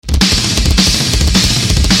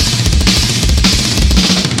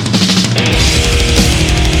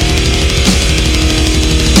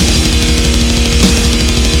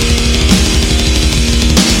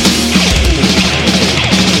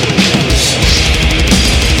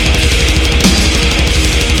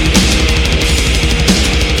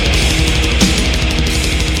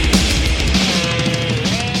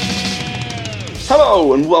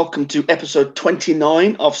welcome to episode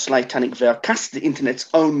 29 of Slatanic Vercast, the internet's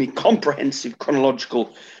only comprehensive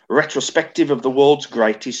chronological retrospective of the world's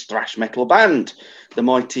greatest thrash metal band, the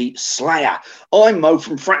mighty Slayer. I'm Mo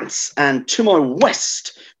from France, and to my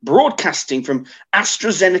west, broadcasting from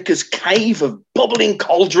AstraZeneca's cave of bubbling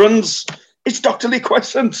cauldrons, it's Dr. Lee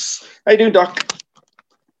Quessence. How you doing, Doc?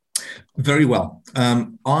 Very well.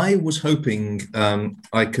 I was hoping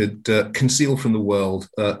I could conceal from the world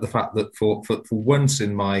the fact that for once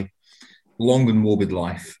in my long and morbid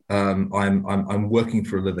life, I'm working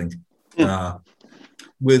for a living,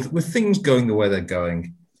 with things going the way they're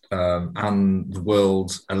going, and the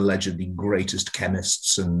world's allegedly greatest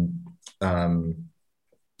chemists and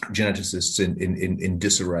geneticists in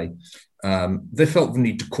disarray. They felt the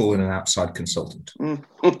need to call in an outside consultant.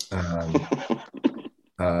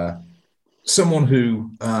 Someone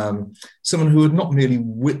who had not merely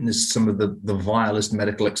witnessed some of the vilest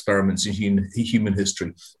medical experiments in human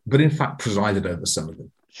history, but in fact presided over some of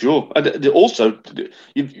them. Sure, and also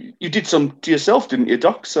you did some to yourself, didn't you,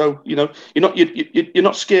 Doc? So you're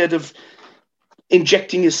not scared of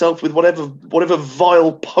injecting yourself with whatever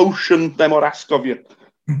vile potion they might ask of you.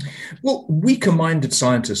 Well, weaker-minded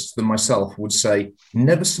scientists than myself would say,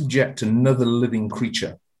 never subject another living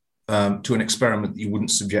creature to an experiment that you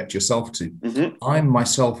wouldn't subject yourself to. Mm-hmm. I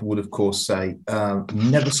myself would, of course, say,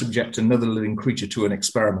 never subject another living creature to an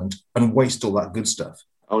experiment and waste all that good stuff.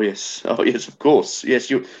 Oh, yes, of course. Yes,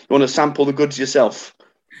 you want to sample the goods yourself.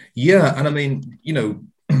 Yeah, and I mean,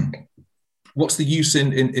 what's the use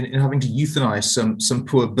in having to euthanize some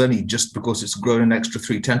poor bunny just because it's grown an extra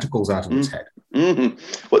 3 tentacles out of its head? Mm-hmm.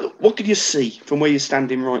 What could you see from where you're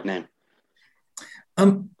standing right now?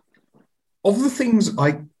 Of the things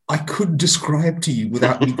I could describe to you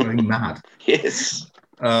without me going mad. Yes.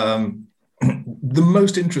 The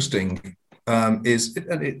most interesting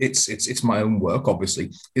it's my own work,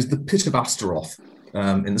 obviously, is the pit of Astaroth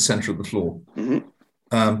in the center of the floor.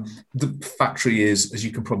 Mm-hmm. The factory is, as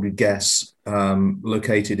you can probably guess,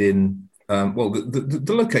 located in, the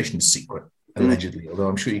location is secret, allegedly, although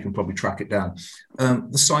I'm sure you can probably track it down.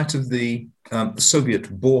 The site of the Soviet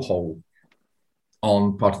borehole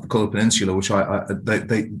on part of the Kola Peninsula, which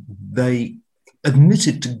they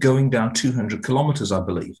admitted to going down 200 kilometers, I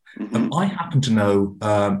believe. Mm-hmm. I happen to know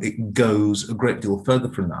it goes a great deal further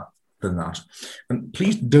than that. And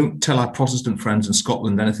please don't tell our Protestant friends in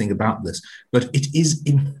Scotland anything about this, but it is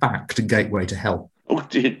in fact a gateway to hell. Oh,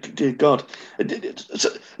 dear God.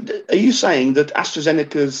 Are you saying that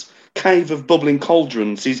AstraZeneca's cave of bubbling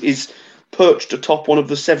cauldrons is perched atop one of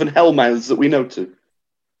the 7 hellmouths that we know to?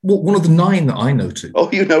 Well, one of the 9 that I know to. Oh,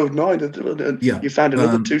 you know 9. Yeah. You found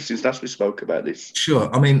another 2 since last we spoke about this. Sure.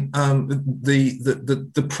 I mean,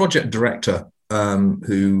 the project director,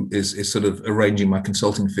 who is sort of arranging my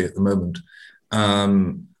consulting fee at the moment,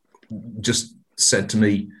 just said to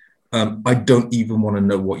me, I don't even want to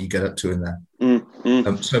know what you get up to in there.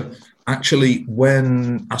 So actually,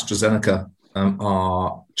 when AstraZeneca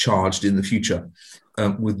are charged in the future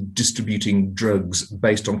with distributing drugs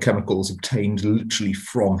based on chemicals obtained literally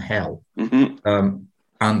from hell. Mm-hmm.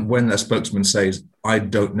 And when their spokesman says, I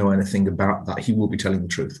don't know anything about that, he will be telling the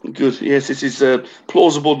truth. Good. Yes, this is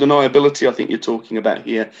plausible deniability I think you're talking about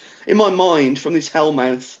here. In my mind, from this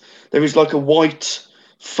hellmouth, there is like a white,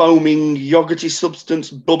 foaming, yogurty substance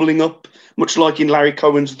bubbling up, much like in Larry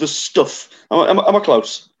Cohen's The Stuff. Am I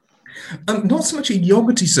close? Not so much a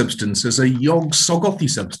yogurty substance as a yog-sogothy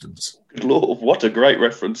substance. Good Lord, what a great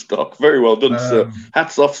reference, Doc. Very well done, sir.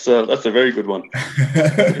 Hats off, sir. That's a very good one.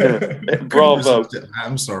 Bravo.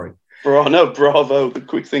 I'm sorry. Bravo. The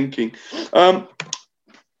quick thinking. I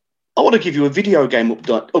want to give you a video game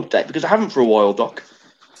update because I haven't for a while, Doc.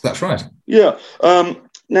 That's right. Yeah.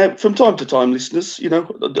 Now, from time to time, listeners,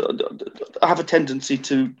 I have a tendency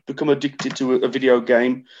to become addicted to a video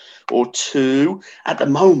game or two. At the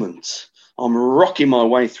moment, I'm rocking my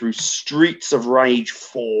way through Streets of Rage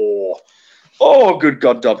 4. Oh, good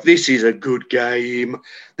God, Doc, this is a good game.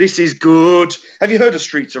 This is good. Have you heard of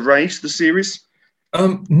Streets of Rage, the series?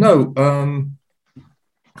 No.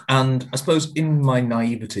 And I suppose in my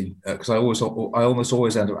naivety, because I almost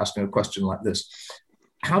always end up asking a question like this,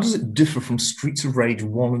 how does it differ from Streets of Rage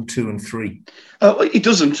 1 and 2 and 3? It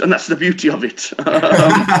doesn't, and that's the beauty of it.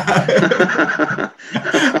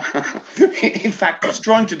 In fact, it's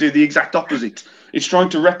trying to do the exact opposite. It's trying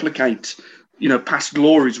to replicate, past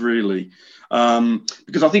glories, really.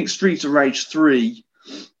 Because I think Streets of Rage 3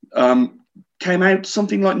 came out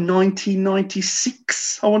something like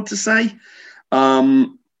 1996, I want to say.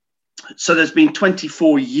 So there's been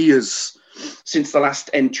 24 years since the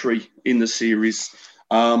last entry in the series.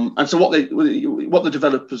 And so what the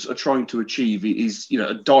developers are trying to achieve is,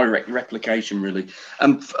 a direct replication, really.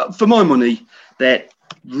 And for my money, they're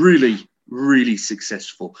really, really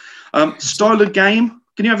successful. Style of game,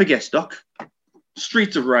 can you have a guess, Doc?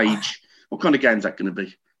 Streets of Rage. What kind of game is that going to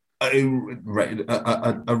be?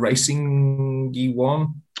 A racing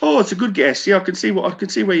one. Oh, it's a good guess. Yeah, I can see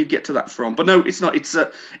where you get to that from. But no, it's not. It's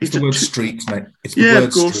the word street, mate. It's the word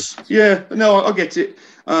of course. Street. Yeah, no, I get it.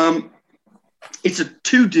 It's a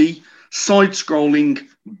 2D side-scrolling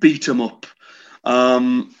beat 'em up.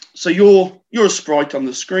 So you're a sprite on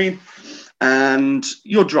the screen, and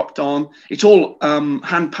you're dropped on. It's all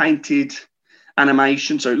hand-painted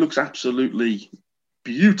animation, so it looks absolutely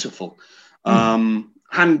beautiful.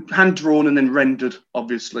 Hand drawn and then rendered,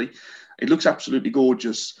 obviously. It looks absolutely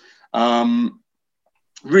gorgeous.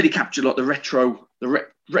 Really captured like the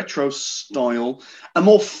retro style. A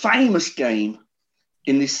more famous game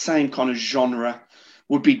in this same kind of genre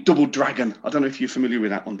would be Double Dragon. I don't know if you're familiar with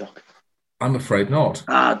that one, Doc. I'm afraid not.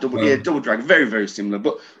 Double Dragon, very, very similar.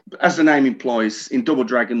 But as the name implies, in Double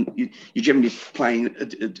Dragon, you're generally playing,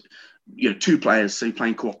 two players, so you're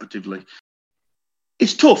playing cooperatively.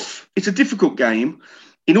 It's tough. It's a difficult game.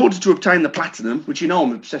 In order to obtain the platinum, which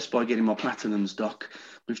I'm obsessed by getting my platinums, Doc.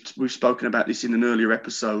 We've spoken about this in an earlier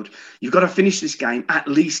episode. You've got to finish this game at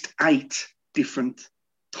least 8 different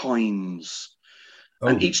times. Oh.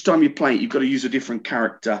 And each time you play it, you've got to use a different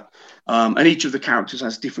character. And each of the characters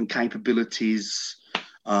has different capabilities.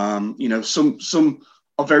 Some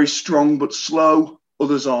are very strong but slow.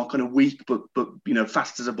 Others are kind of weak but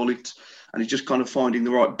fast as a bullet. And it's just kind of finding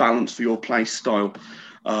the right balance for your play style.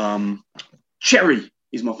 Cherry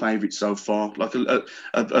is my favourite so far. Like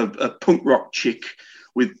a punk rock chick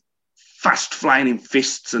with fast flying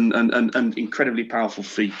fists and incredibly powerful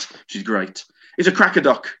feet. She's great. It's a cracker,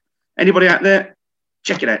 Doc. Anybody out there?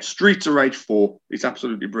 Check it out. Streets of Rage 4. It's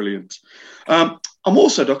absolutely brilliant. I'm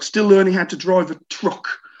also, Doc, still learning how to drive a truck,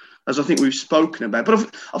 as I think we've spoken about.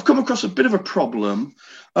 But I've come across a bit of a problem.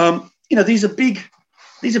 These are big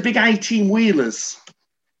 18-wheelers,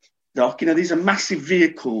 Doc. These are massive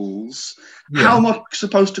vehicles. Yeah. How am I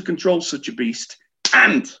supposed to control such a beast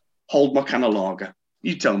and hold my can of lager?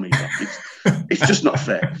 You tell me, Doc. It's just not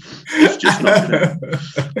fair. It's just not fair.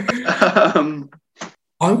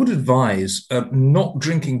 I would advise not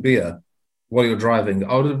drinking beer while you're driving.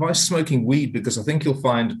 I would advise smoking weed, because I think you'll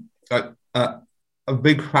find a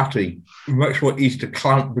big fatty much more easy to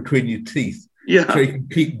clamp between your teeth. Yeah. So you can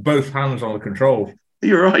keep both hands on the controls.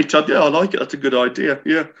 You're right. I like it. That's a good idea.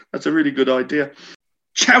 Yeah, that's a really good idea.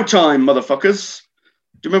 Chow time, motherfuckers.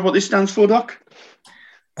 Do you remember what this stands for, Doc?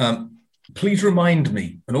 Please remind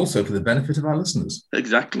me, and also for the benefit of our listeners.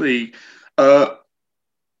 Exactly.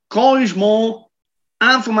 Corrigement,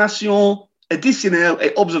 information, additionnel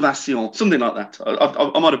et observation. Something like that.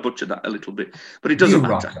 I might have butchered that a little bit, but it doesn't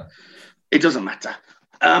matter. It doesn't matter.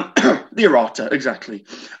 The errata, exactly.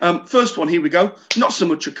 First one, here we go. Not so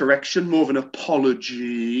much a correction, more of an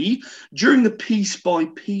apology. During the Piece by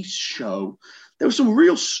Piece show, there were some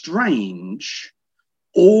real strange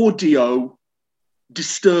audio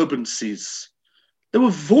disturbances. There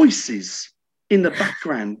were voices in the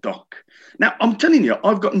background, Doc. Now, I'm telling you,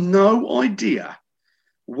 I've got no idea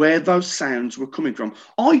where those sounds were coming from.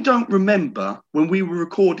 I don't remember when we were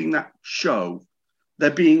recording that show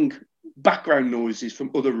there being background noises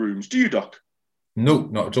from other rooms. Do you, Doc? No,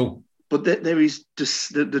 not at all. But there is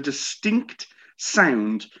the distinct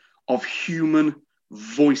sound of human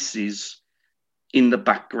voices in the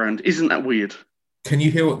background. Isn't that weird? Can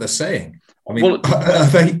you hear what they're saying? I mean, are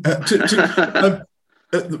they,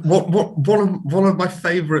 one of my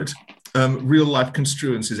favourite real-life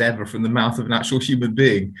construences ever from the mouth of an actual human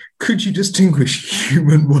being. Could you distinguish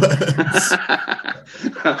human words?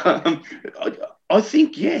 I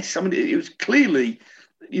think yes. I mean, it was clearly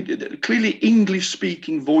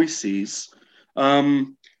English-speaking voices. I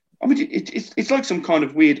mean, it's like some kind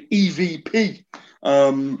of weird EVP.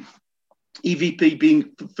 EVP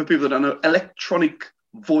being, for people that don't know, electronic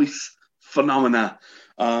voice phenomena.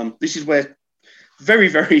 This is where very,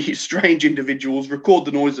 very strange individuals record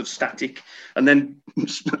the noise of static and then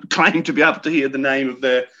claim to be able to hear the name of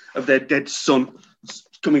their dead son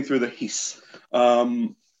coming through the hiss.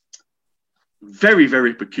 Very,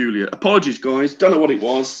 very peculiar. Apologies, guys. Don't know what it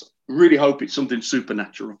was. Really hope it's something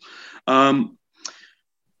supernatural.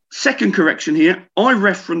 Second correction here. I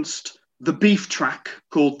referenced the beef track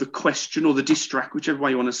called The Question, or the diss track, whichever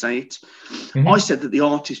way you want to say it. Mm-hmm. I said that the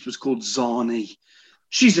artist was called Zani.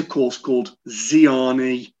 She's, of course, called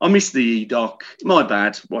Ziani. I missed the E, Doc. My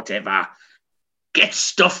bad. Whatever. Get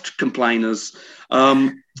stuffed, complainers.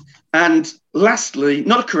 And lastly,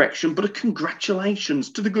 not a correction, but a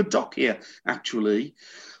congratulations to the good Doc here, actually.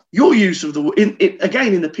 Your use of the,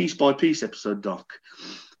 again, in the piece by piece episode, Doc,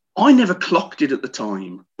 I never clocked it at the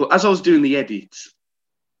time, but as I was doing the edit,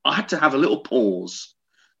 I had to have a little pause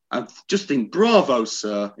and just think, bravo,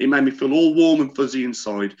 sir. It made me feel all warm and fuzzy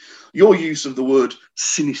inside. Your use of the word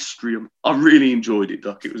sinistrium, I really enjoyed it,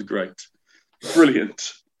 Doc. It was great.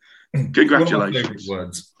 Brilliant. Congratulations. One of my favourite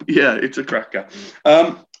words. Yeah, it's a cracker.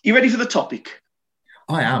 You ready for the topic?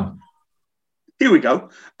 I am. Here we go.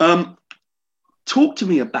 Talk to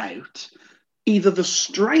me about either the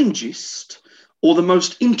strangest or the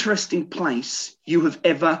most interesting place you have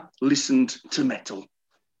ever listened to metal.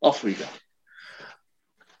 Off we go.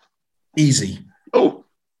 Easy. Oh.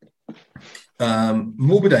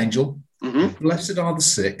 Morbid Angel, Mm-hmm. Blessed Are the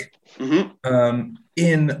Sick, Mm-hmm.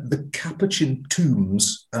 in the Capuchin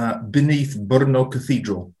tombs beneath Brno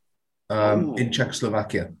Cathedral in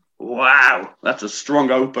Czechoslovakia. Wow, that's a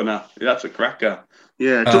strong opener. That's a cracker.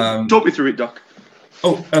 Yeah, talk me through it, Doc.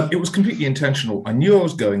 It was completely intentional. I knew I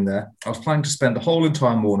was going there. I was planning to spend the whole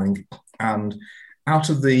entire morning, and out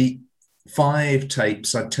of the 5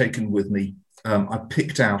 tapes I'd taken with me, I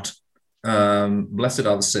picked out Blessed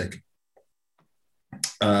Are the Sick.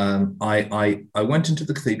 I went into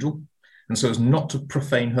the cathedral, and so as not to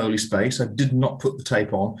profane holy space, I did not put the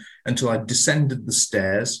tape on until I descended the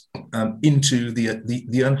stairs into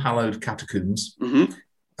the unhallowed catacombs,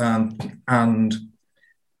 and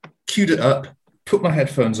queued it up, put my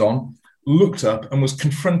headphones on, looked up, and was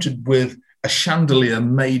confronted with a chandelier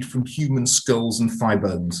made from human skulls and thigh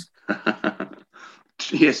bones.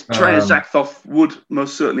 Yes, Treya Zachthoff would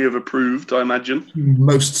most certainly have approved, I imagine.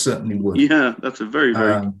 Most certainly would. Yeah, that's a very,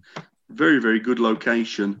 very good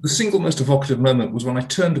location. The single most evocative moment was when I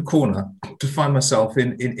turned a corner to find myself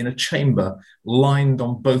in a chamber lined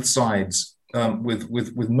on both sides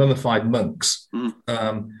with mummified monks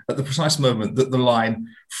at the precise moment that the line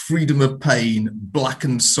 "freedom of pain,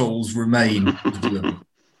 blackened souls remain" was delivered.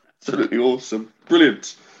 Absolutely awesome.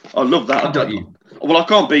 Brilliant. I love that. How about you? Well, I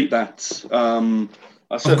can't beat that.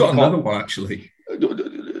 I've got another one, actually. Go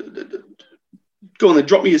on then,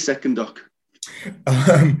 drop me a second, Doc.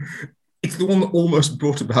 It's the one that almost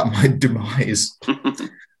brought about my demise.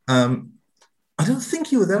 I don't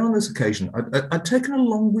think you were there on this occasion. I'd taken a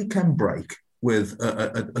long weekend break with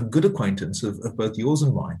a good acquaintance of both yours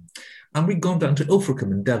and mine, and we'd gone down to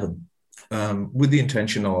Ilfracombe in Devon with the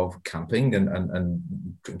intention of camping and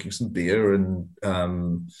drinking some beer and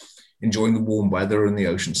enjoying the warm weather and the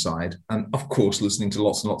ocean side, and of course listening to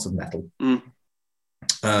lots and lots of metal.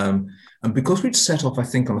 And because we'd set off, I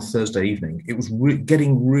think, on a Thursday evening, it was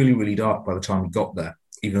getting really, really dark by the time we got there,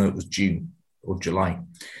 even though it was June or July.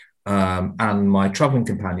 And my traveling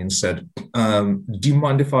companion said, do you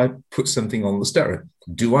mind if I put something on the stereo?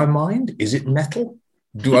 Do I mind? Is it metal?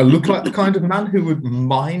 Do I look like the kind of man who would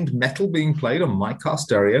mind metal being played on my car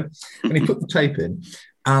stereo? And he put the tape in,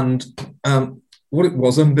 and what it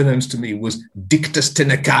was, unbeknownst to me, was Dictus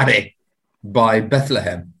Tenacare by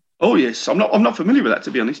Bethlehem. Oh yes, I'm not familiar with that,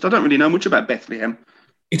 to be honest. I don't really know much about Bethlehem.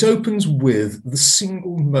 It opens with the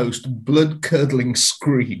single most blood-curdling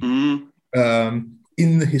scream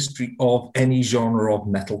in the history of any genre of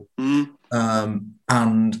metal,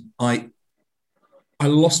 and I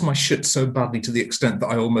lost my shit so badly to the extent that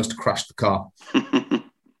I almost crashed the car.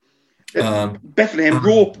 Bethlehem,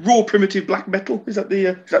 raw primitive black metal. Is that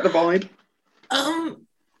the vibe?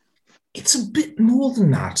 It's a bit more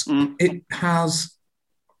than that. It has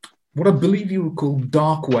what I believe you would call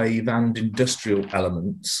dark wave and industrial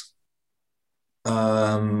elements.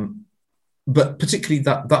 But particularly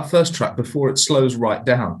that first track before it slows right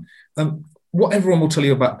down. What everyone will tell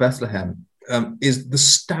you about Bethlehem is the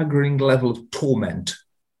staggering level of torment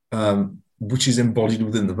which is embodied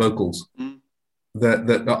within the vocals.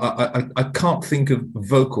 I can't think of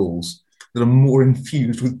vocals that are more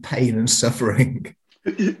infused with pain and suffering.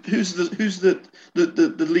 Who's the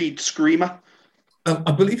lead screamer?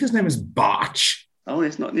 I believe his name is Bach. Oh,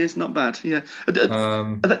 it's not bad. Yeah,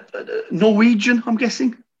 Norwegian, I'm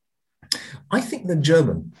guessing. I think they're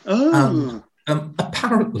German. Oh,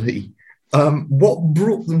 apparently, what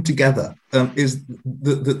brought them together is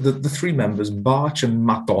the 3 members, Bach and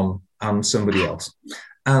Maton and somebody else,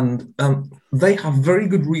 and they have very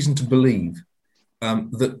good reason to believe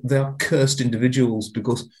that they are cursed individuals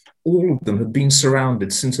because all of them have been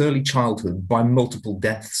surrounded since early childhood by multiple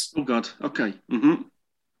deaths. Oh God. Okay.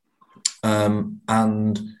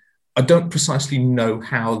 And I don't precisely know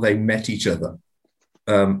how they met each other,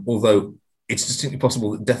 although it's distinctly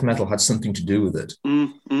possible that death metal had something to do with it.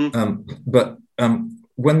 But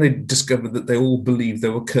when they discovered that they all believed they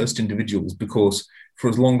were cursed individuals because for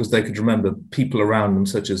as long as they could remember, people around them,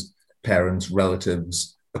 such as parents,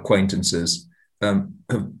 relatives, acquaintances, have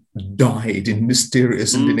died in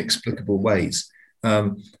mysterious and inexplicable ways.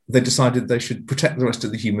 They decided they should protect the rest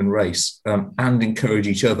of the human race and encourage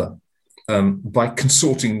each other by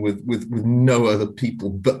consorting with no other people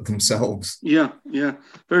but themselves. Yeah,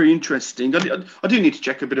 very interesting. I do need to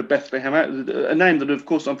check a bit of Bethlehem out, a name that, of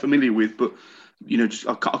course, I'm familiar with, but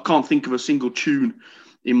I can't think of a single tune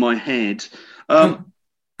in my head.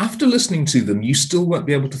 After listening to them, you still won't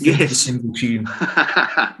be able to think of a single tune.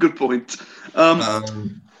 Good point.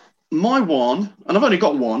 My one, and I've only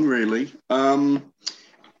got one really,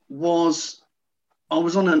 was I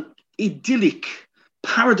was on an idyllic,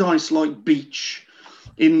 paradise-like beach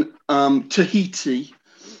in Tahiti.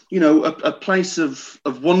 A place of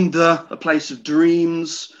wonder, a place of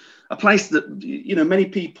dreams, a place that many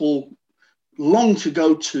people long to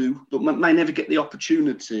go to, but may never get the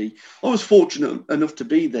opportunity. I was fortunate enough to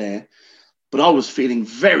be there, but I was feeling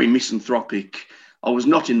very misanthropic. I was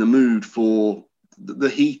not in the mood for the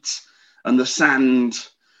heat and the sand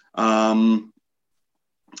and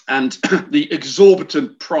the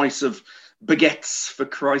exorbitant price of baguettes, for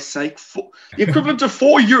Christ's sake. The equivalent of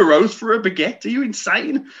 €4 for a baguette. Are you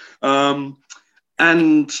insane?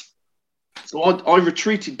 And so I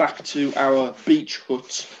retreated back to our beach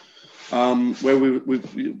hut, where we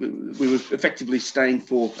were effectively staying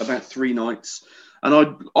for about 3 nights. And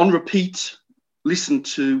I, on repeat, listened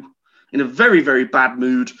to, in a very, very bad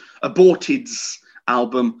mood, Aborted's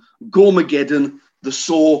album, Gormageddon, The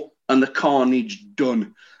Saw and the Carnage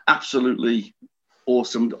Done. Absolutely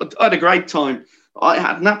awesome. I had a great time. I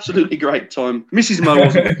had an absolutely great time. Mrs. Mo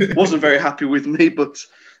wasn't very happy with me, but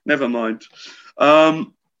never mind.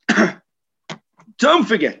 Don't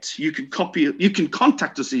forget, you can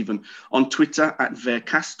contact us even on Twitter at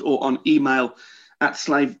Vercast or on email at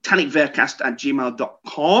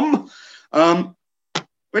tanicvercast@gmail.com.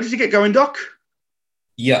 Where did you get going, Doc?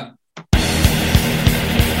 Yeah.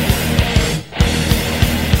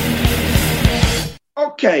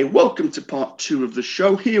 Okay, welcome to part 2 of the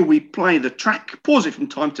show. Here we play the track, pause it from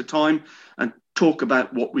time to time, and talk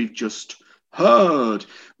about what we've just heard.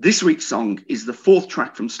 This week's song is the 4th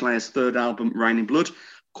track from Slayer's 3rd album, Rain in Blood,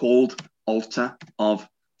 called Altar of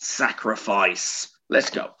Sacrifice. Let's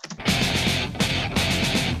go.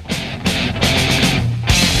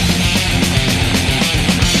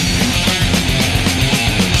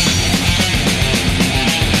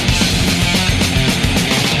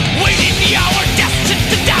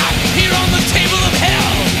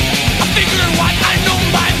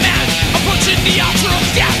 The altar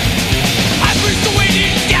of death, I bruised the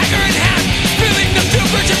waiting dagger in hand, spilling the pure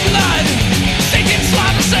virgin blood. Satan's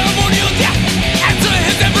slaughter, ceremonial death, answer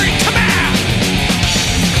his every command.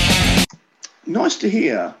 Nice to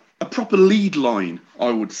hear a proper lead line,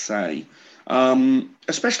 I would say,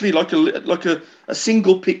 especially like a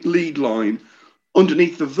single pick lead line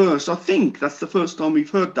underneath the verse. I think that's the first time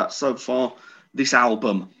we've heard that so far this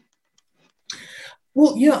album.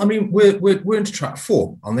 Well, yeah, I mean, we're into track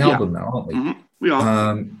 4 on the album now, aren't we? Mm-hmm. We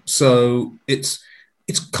are. So it's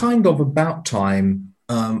kind of about time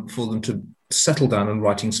for them to settle down and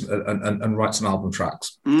write some album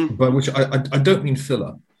tracks, by which I don't mean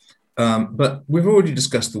filler. But we've already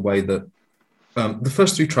discussed the way that the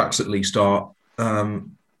first 3 tracks at least are, I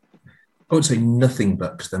would say nothing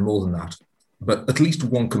but, because they're more than that, but at least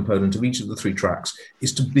one component of each of the 3 tracks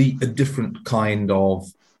is to be a different kind of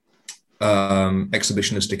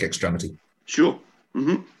exhibitionistic extremity. Sure.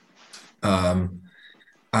 Mm-hmm.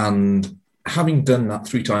 And having done that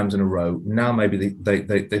 3 times in a row, now maybe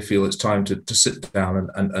they feel it's time to sit down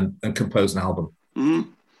and compose an album.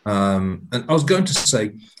 Mm-hmm. And I was going to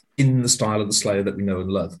say, in the style of the Slayer that we know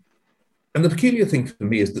and love. And the peculiar thing for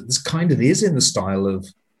me is that this kind of is in the style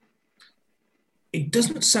of, it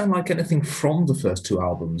doesn't sound like anything from the first 2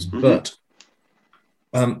 albums, but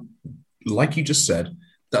like you just said,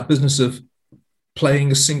 that business of playing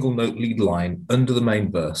a single note lead line under the main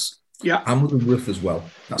verse, and with a riff as well.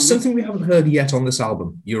 That's something we haven't heard yet on this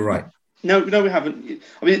album. You're right. No, we haven't.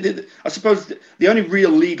 I mean, I suppose the only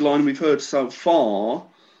real lead line we've heard so far,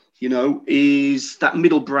 is that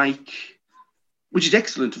middle break, which is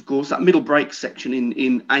excellent, of course. That middle break section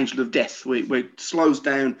in Angel of Death, where it slows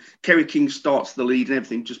down. Kerry King starts the lead, and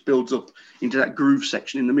everything just builds up into that groove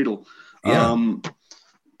section in the middle. Yeah.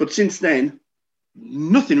 But since then,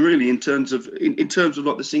 nothing really in terms of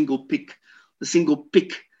like the single pick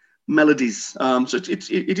melodies. So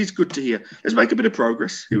it is good to hear. Let's make a bit of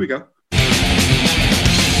progress. Here we go.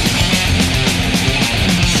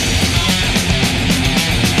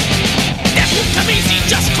 Death will come easy,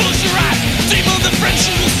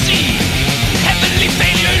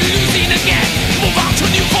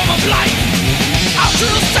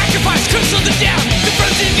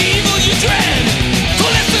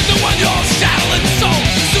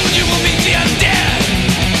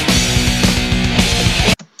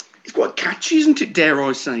 isn't it, dare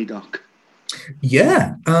I say, Doc?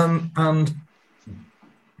 Yeah, and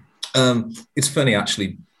it's funny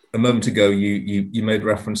actually. A moment ago, you made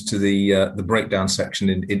reference to the breakdown section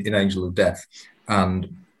in Angel of Death,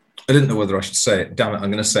 and I didn't know whether I should say it. Damn it,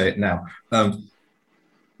 I'm going to say it now,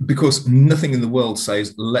 because nothing in the world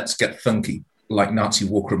says "let's get funky" like Nazi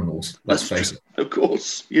war criminals. Let's face it. Of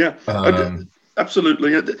course, yeah,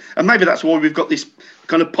 absolutely, and maybe that's why we've got this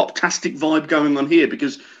kind of pop-tastic vibe going on here,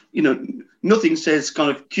 because nothing says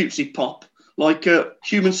kind of cutesy pop like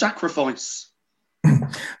human sacrifice.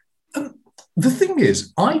 The thing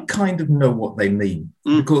is, I kind of know what they mean,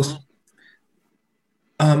 because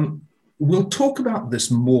we'll talk about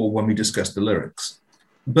this more when we discuss the lyrics,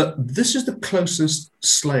 but this is the closest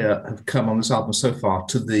Slayer have come on this album so far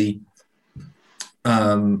to the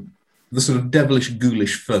sort of devilish,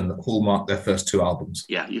 ghoulish fun that hallmarked their first two albums.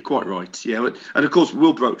 Yeah, you're quite right. Yeah, and of course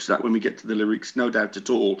we'll broach that when we get to the lyrics, no doubt at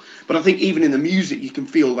all. But I think even in the music, you can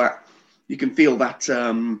feel that.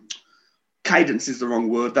 Cadence is the wrong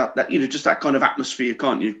word. That just that kind of atmosphere,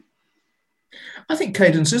 can't you? I think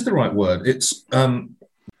cadence is the right word. It's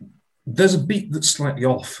there's a beat that's slightly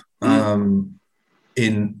off in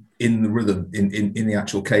the rhythm, in the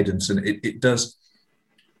actual cadence, and it does.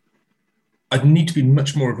 I'd need to be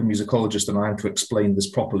much more of a musicologist than I am to explain this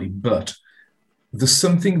properly, but there's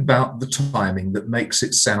something about the timing that makes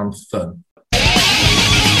it sound fun.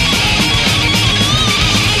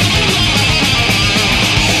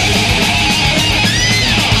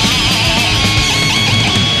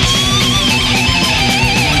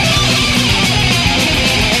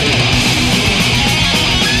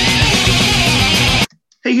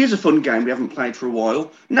 Hey, here's a fun game we haven't played for a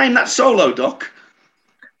while. Name that solo, Doc.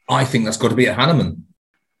 I think that's got to be a Hanneman.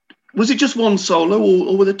 Was it just one solo,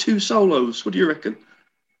 or were there two solos? What do you reckon?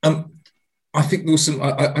 I think there was some.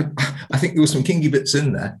 I think there were some kingy bits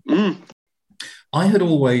in there. I had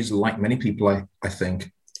always, like many people, I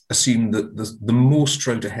think, assumed that the more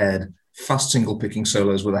straight ahead, fast single picking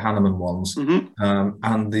solos were the Hanneman ones,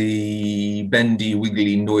 and the bendy,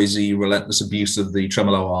 wiggly, noisy, relentless abuse of the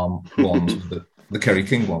tremolo arm ones. The Kerry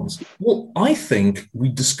King ones. Well, I think we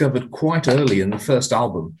discovered quite early in the first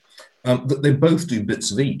album that they both do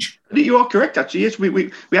bits of each. You are correct, actually. Yes,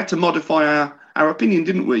 we had to modify our opinion,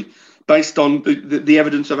 didn't we, based on the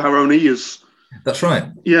evidence of our own ears. That's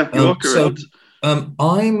right. Yeah, you are correct. So,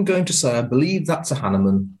 I'm going to say I believe that's a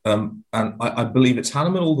Hanneman, and I believe it's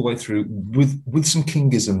Hanneman all the way through with some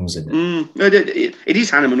Kingisms in it. It is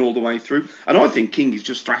Hanneman all the way through, and I think King is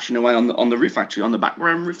just thrashing away on the riff, actually, on the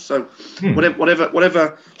background riff. So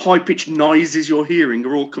whatever high pitched noises you're hearing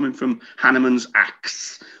are all coming from Hanneman's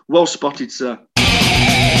axe. Well spotted, sir.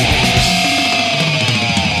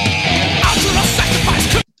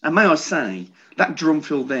 And may I say, that drum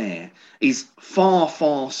fill there is far,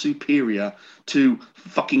 far superior to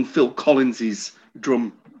fucking Phil Collins's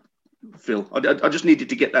drum fill. I just needed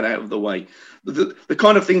to get that out of the way. The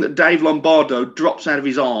kind of thing that Dave Lombardo drops out of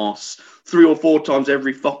his arse 3 or 4 times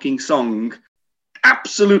every fucking song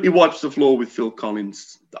absolutely wipes the floor with Phil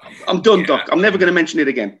Collins. I'm done, Doc. I'm never going to mention it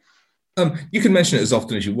again. You can mention it as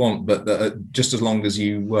often as you want, but just as long as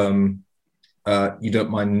you don't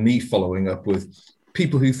mind me following up with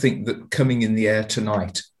people who think that Coming in the Air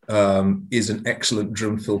Tonight is an excellent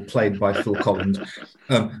drum fill played by Phil Collins,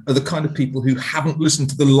 are the kind of people who haven't listened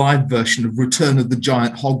to the live version of Return of the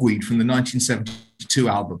Giant Hogweed from the 1972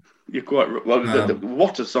 album. You're quite right. Well,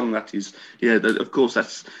 what a song that is. Yeah, of course,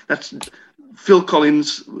 that's Phil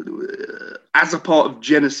Collins as a part of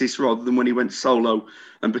Genesis rather than when he went solo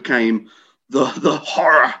and became the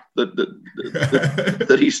horror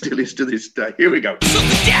that he still is to this day. Here we go. So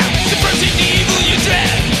the death, the person evil you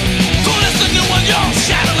dread. Call us the new one, your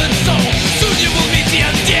shadow and soul. Soon you will meet the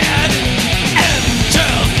undead.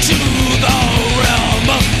 Enter to the realm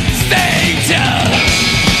of Satan.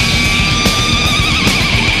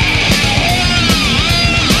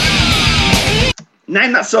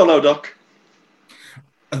 Name that solo, Doc.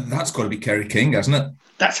 That's got to be Kerry King, hasn't it?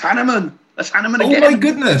 That's Hanneman. That's Hanneman again. Oh my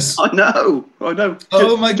goodness! I know.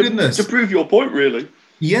 Oh my goodness! To prove your point, really.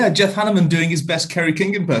 Yeah, Jeff Hanneman doing his best Kerry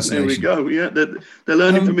King impersonation. There we go. Yeah, they're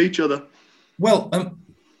learning from each other. Well,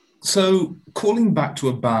 so calling back to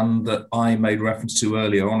a band that I made reference to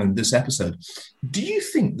earlier on in this episode, do you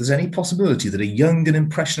think there's any possibility that a young and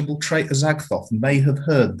impressionable Traitor Zagthoth may have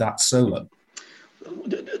heard that solo?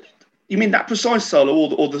 You mean that precise solo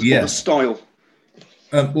or the style?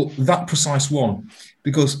 Well, that precise one,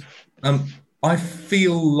 because I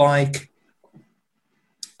feel like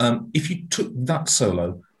if you took that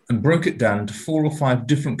solo and broke it down into 4 or 5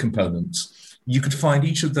 different components, you could find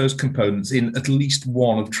each of those components in at least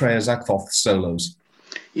one of Traitor Zagthoth's solos.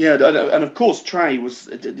 Yeah, and of course Trey was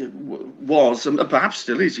and perhaps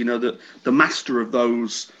still is, the master of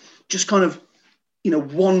those just kind of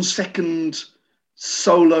 1 second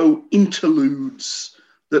solo interludes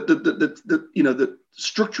that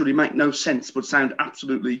structurally make no sense but sound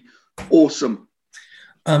absolutely awesome.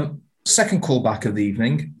 Second callback of the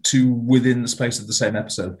evening to within the space of the same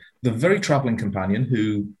episode, the very travelling companion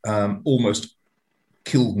who almost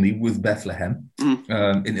killed me with Bethlehem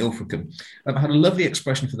in Ilfracombe had a lovely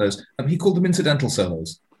expression for those. He called them incidental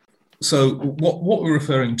solos. So what we're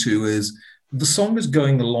referring to is the song is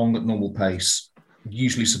going along at normal pace,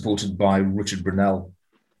 usually supported by Richard Brunel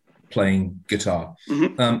playing guitar.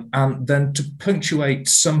 And then to punctuate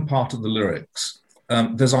some part of the lyrics,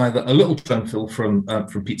 there's either a little drum fill from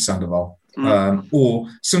Pete Sandoval, or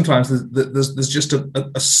sometimes there's just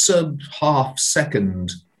a sub half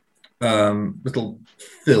second little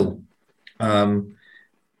fill,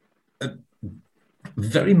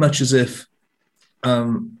 very much as if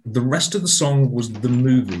the rest of the song was the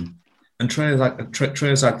movie, and Trey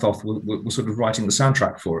Zagthoth was sort of writing the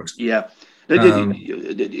soundtrack for it. Yeah,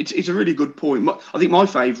 it's a really good point. I think my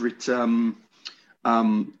favourite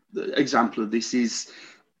example of this is,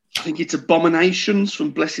 I think it's Abominations from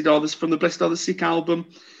the Blessed Are the Sick album.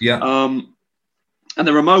 Yeah. And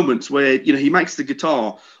there are moments where, he makes the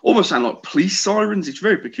guitar almost sound like police sirens. It's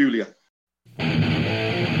very peculiar.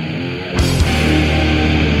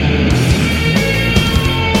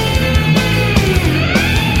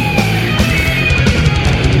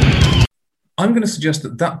 I'm going to suggest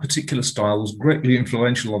that particular style was greatly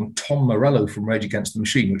influential on Tom Morello from Rage Against the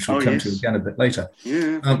Machine, which we'll come to again a bit later.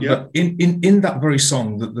 Yeah, But in that very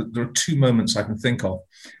song, there are two moments I can think of.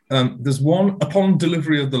 There's one, upon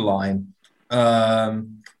delivery of the line,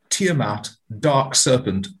 Tiamat, Dark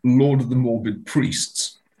Serpent, Lord of the Morbid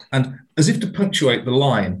Priests. And as if to punctuate the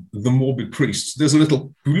line, the Morbid Priests, there's a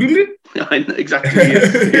little... Exactly,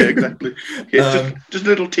 yeah, exactly. Yeah, just a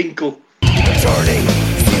little tinkle. Journey,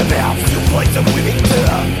 see about the place of living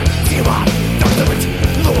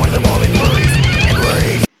Lord of the Morbid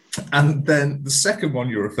Priests. And then the second one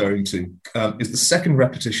you're referring to is the second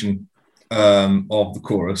repetition of the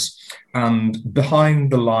chorus, and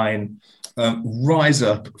behind the line, rise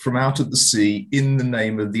up from out of the sea in the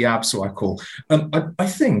name of the Abso I call. I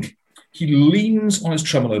think he leans on his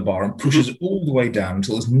tremolo bar and pushes it all the way down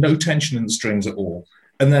until there's no tension in the strings at all.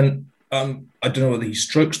 And then I don't know whether he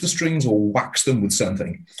strokes the strings or whacks them with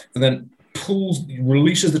something, and then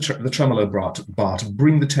releases the tremolo bar to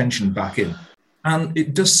bring the tension back in. And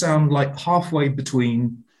it does sound like halfway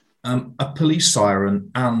between a police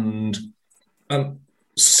siren and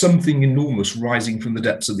something enormous rising from the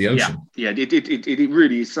depths of the ocean. Yeah, it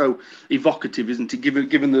really is so evocative, isn't it,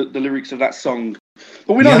 given the lyrics of that song.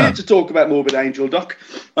 But we're not here to talk about Morbid Angel, Doc.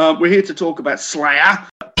 We're here to talk about Slayer.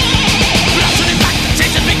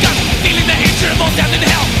 Feeling the hatred of all down in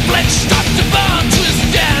hell. Flesh starts to burn,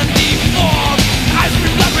 twist and deform. Eyes with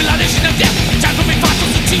blood, realization of death. Time for me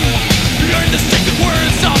fossils to two. Learn the sacred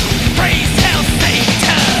words of praise, hell,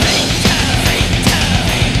 Satan.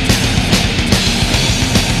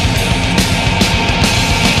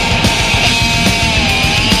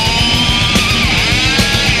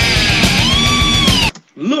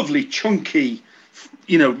 Lovely, chunky,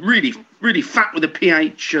 really, really fat with a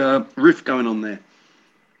PH riff going on there.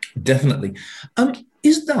 Definitely.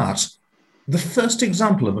 Is that the first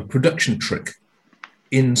example of a production trick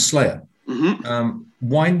in Slayer?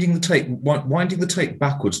 Winding the tape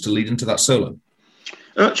backwards to lead into that solo.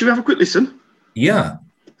 Should we have a quick listen? Yeah.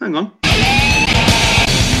 Hang on.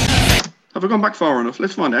 Have I gone back far enough?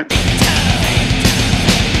 Let's find out.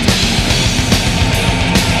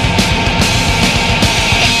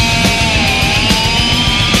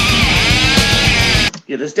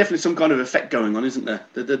 Yeah, there's definitely some kind of effect going on, isn't there?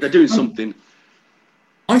 They're doing something.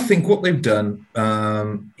 I think what they've done,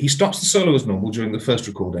 he starts the solo as normal during the first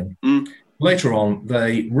recording. Later on,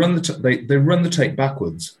 they run the tape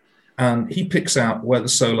backwards, and he picks out where the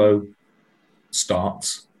solo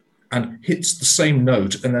starts and hits the same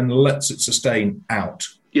note, and then lets it sustain out.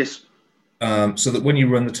 Yes. So that when you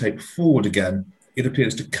run the tape forward again, it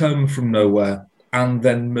appears to come from nowhere and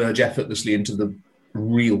then merge effortlessly into the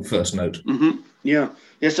real first note. Yeah.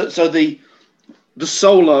 So the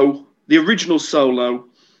solo, the original solo,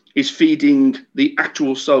 is feeding the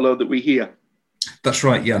actual solo that we hear. That's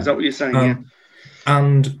right. Yeah. Is that what you're saying? Yeah.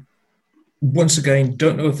 And once again,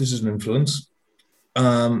 don't know if this is an influence.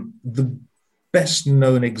 The best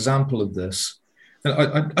known example of this,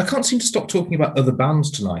 and I can't seem to stop talking about other bands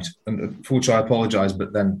tonight, and for which I apologise.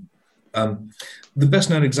 But then, the best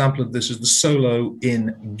known example of this is the solo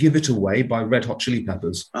in "Give It Away" by Red Hot Chili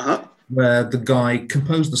Peppers. where the guy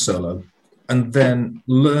composed the solo and then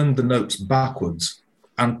learned the notes backwards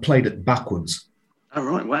and played it backwards. Oh,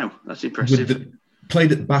 right. Wow. That's impressive.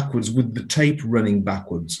 Played it backwards with the tape running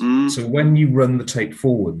backwards. So when you run the tape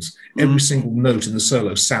forwards, every single note in the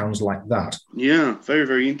solo sounds like that. Yeah, very,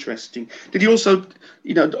 very interesting. Did he also,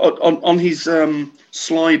 on his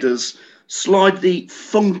sliders, slide the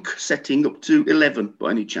funk setting up to 11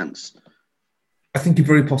 by any chance? I think he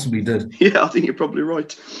very possibly did. Yeah, I think you're probably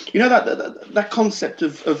right. That concept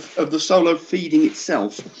of the solo feeding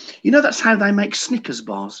itself, that's how they make Snickers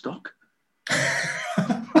bars, Doc.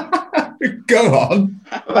 Go on.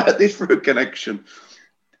 How about this for a connection?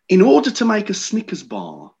 In order to make a Snickers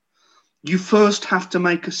bar, you first have to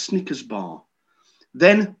make a Snickers bar,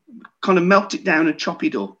 then kind of melt it down and chop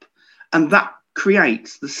it up, and that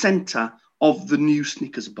creates the centre of the new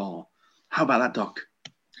Snickers bar. How about that, Doc?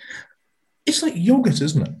 It's like yogurt,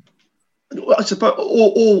 isn't it? I suppose,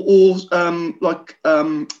 or like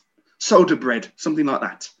soda bread, something like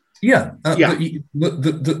that. Yeah,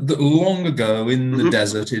 the long ago in the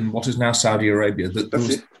desert in what is now Saudi Arabia,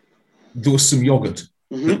 there was some yogurt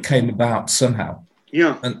that came about somehow.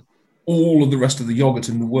 Yeah, and all of the rest of the yogurt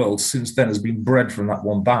in the world since then has been bred from that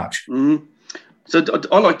one batch. So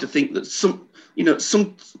I like to think that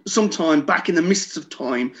sometime back in the mists of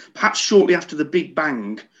time, perhaps shortly after the Big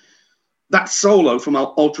Bang, that solo from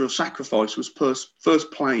Altar of Sacrifice was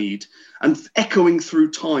first played, and echoing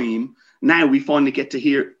through time. Now we finally get to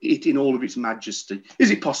hear it in all of its majesty.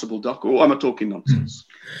 Is it possible, Doc, or am I talking nonsense?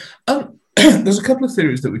 There's a couple of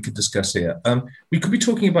theories that we could discuss here. We could be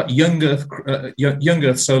talking about young Earth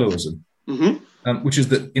soloism, which is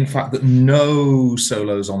that, in fact, that no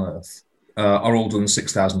solos on Earth are older than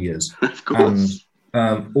 6,000 years. Of course.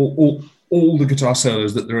 And all the guitar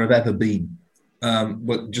solos that there have ever been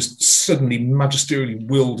were just suddenly magisterially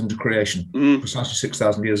willed into creation precisely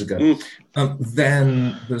 6,000 years ago.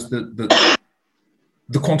 Then there's the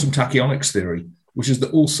quantum tachyonics theory, which is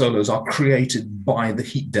that all solos are created by the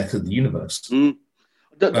heat death of the universe.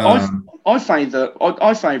 I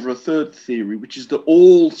favour a third theory, which is that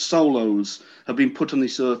all solos have been put on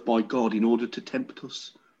this earth by God in order to tempt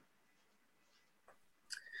us.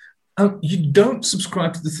 You don't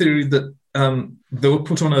subscribe to the theory that they were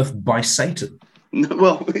put on earth by Satan.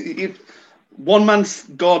 Well, one man's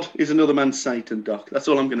God is another man's Satan, Doc. That's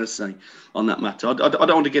all I'm going to say on that matter. I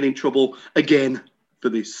don't want to get in trouble again for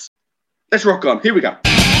this. Let's rock on. Here we go. Against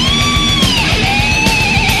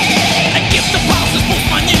the powers is most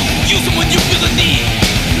minute. Use them when you feel the need.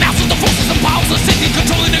 Masters the forces and powers of Satan,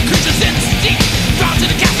 controlling the creature's instinct. Drown to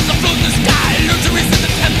the castles afloat in the sky. Learn to resist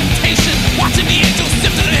the temptation. Watching the angels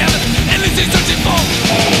sift to the heavens. Endlessly searching for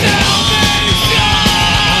salvation.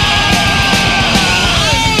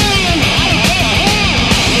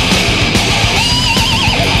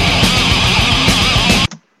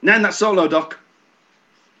 Now in that solo, Doc.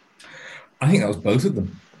 I think that was both of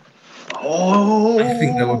them. Oh. I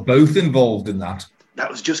think they were both involved in that. That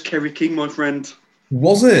was just Kerry King, my friend.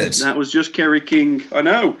 Was it? That was just Kerry King. I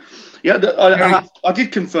know. Yeah, I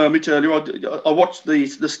did confirm it earlier. I watched the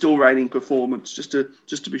Still Raining performance just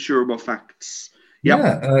to be sure of my facts. Yep.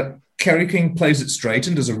 Yeah, Kerry King plays it straight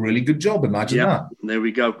and does a really good job. Imagine that. There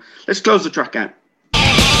we go. Let's close the track out.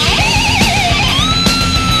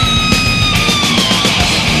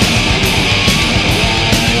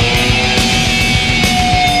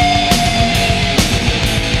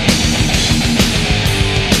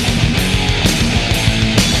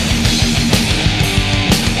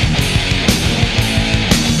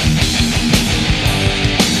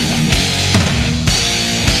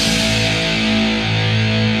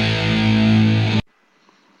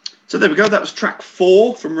 So there we go. That was track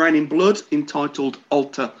 4 from Raining Blood, entitled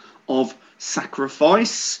Altar of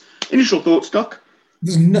Sacrifice. Initial thoughts, Doc?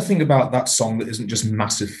 There's nothing about that song that isn't just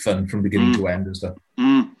massive fun from beginning to end, is there?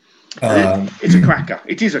 It's a cracker.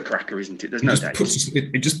 It is a cracker, isn't it? There's no doubt.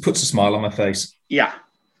 It just puts a smile on my face. Yeah.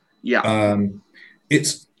 It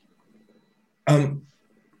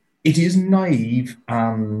is naive,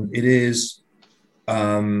 and it is.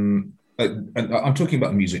 And I'm talking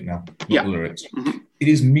about music now, not the lyrics. It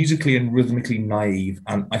is musically and rhythmically naive,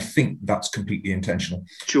 and I think that's completely intentional.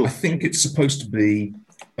 Sure. I think it's supposed to be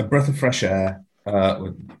a breath of fresh air,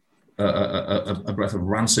 a breath of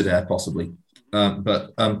rancid air, possibly,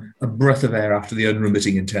 but a breath of air after the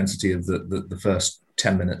unremitting intensity of the first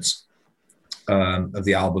 10 minutes of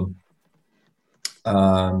the album.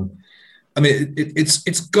 I mean,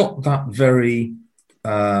 it's got that very.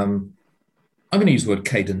 I'm going to use the word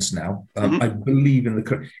cadence now. I believe in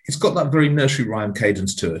it's got that very nursery rhyme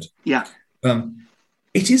cadence to it. Yeah.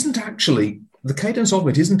 It isn't actually the cadence of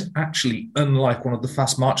it isn't actually unlike one of the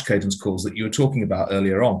fast march cadence calls that you were talking about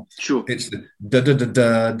earlier on. Sure. It's the da da da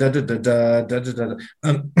da da da da da da da.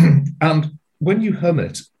 And when you hum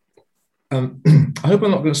it, I hope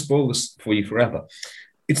I'm not going to spoil this for you forever.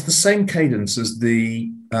 It's the same cadence as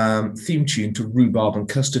the theme tune to Rhubarb and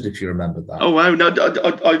Custard, if you remember that. Oh wow! No,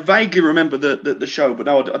 I vaguely remember the show, but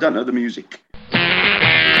no, I don't know the music.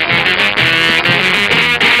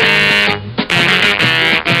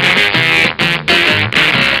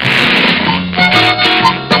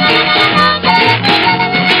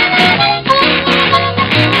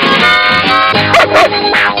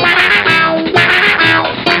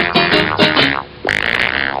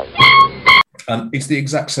 It's the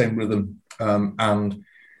exact same rhythm, and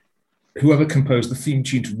whoever composed the theme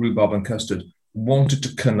tune to Rhubarb and Custard wanted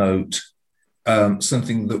to connote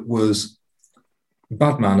something that was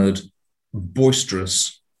bad-mannered,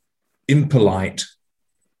 boisterous, impolite,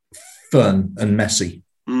 fun, and messy.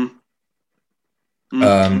 And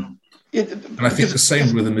I think the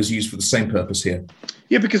same rhythm is used for the same purpose here.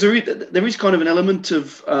 Yeah, because there is kind of an element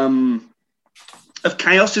of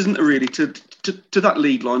chaos, isn't there? Really, to that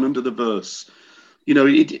lead line under the verse. You know,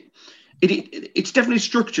 it's definitely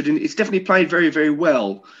structured and it's definitely played very, very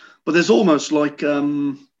well. But there's almost like I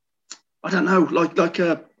don't know, I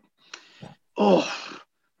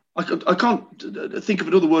can't think of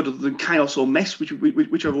another word other than chaos or mess, which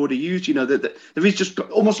I've already used. You know, that there is just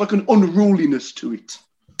almost like an unruliness to it.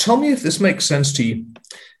 Tell me if this makes sense to you.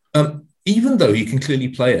 Even though you can clearly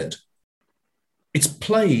play it, it's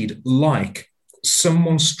played like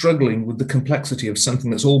someone struggling with the complexity of something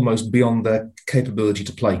that's almost beyond their capability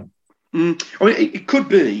to play. I mean, it could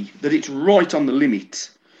be that it's right on the limit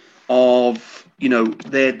of, you know,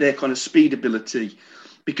 their kind of speed ability,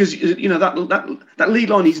 because, you know, that lead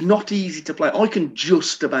line is not easy to play. I can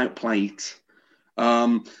just about play it,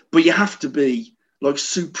 but you have to be like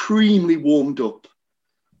supremely warmed up.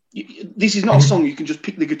 This is not a song you can just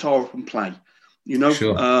pick the guitar up and play. You know,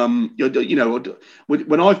 sure. You know,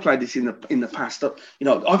 when I've played this in the past, you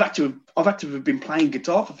know, I've had to have been playing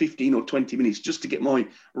guitar for 15 or 20 minutes just to get my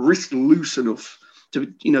wrist loose enough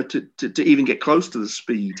to, you know, to even get close to the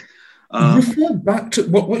speed. Refer back to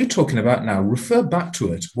what you're talking about now. Refer back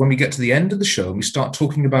to it when we get to the end of the show and we start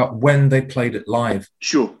talking about when they played it live.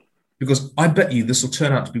 Sure. Because I bet you this will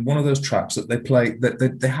turn out to be one of those tracks that they play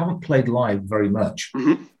that they haven't played live very much.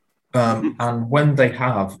 Mm-hmm. And when they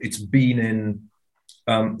have, it's been in.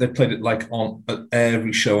 They played it like on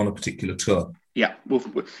every show on a particular tour. Yeah,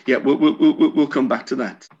 we'll come back to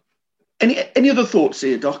that. Any other thoughts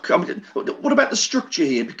here, Doc? I mean, what about the structure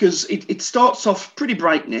here? Because it starts off pretty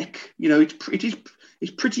breakneck. You know, it's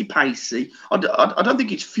pretty pacey. I don't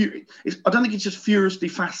think it's just furiously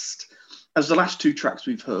fast as the last two tracks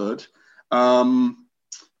we've heard. But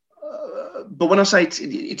when I say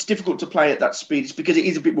it's difficult to play at that speed, it's because it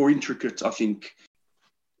is a bit more intricate, I think.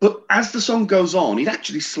 But as the song goes on, it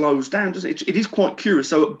actually slows down, doesn't it? It is quite curious.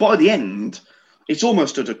 So by the end, it's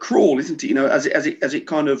almost at a crawl, isn't it? You know, as it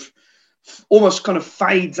kind of almost kind of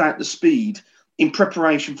fades out the speed in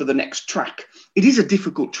preparation for the next track. It is a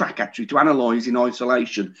difficult track actually to analyse in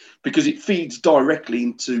isolation because it feeds directly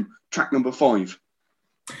into track number 5.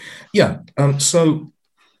 Yeah. So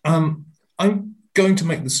I'm going to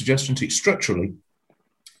make the suggestion to you structurally.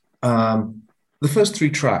 The first 3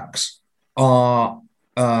 tracks are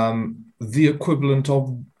the equivalent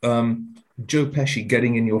of Joe Pesci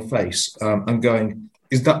getting in your face and going,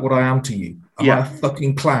 "Is that what I am to you? Am I a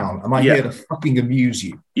fucking clown? Am I here to fucking amuse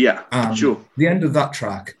you?" Yeah, and sure. The end of that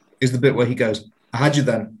track is the bit where he goes, "I had you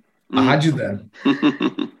then. I had you then."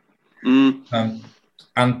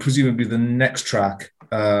 And presumably the next track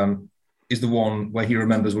is the one where he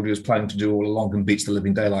remembers what he was planning to do all along and beats the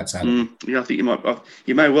living daylights out of him. Yeah, I think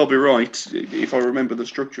you may well be right if I remember the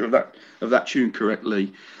structure of that tune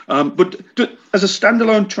correctly. But as a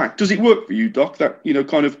standalone track, does it work for you, Doc? That, you know,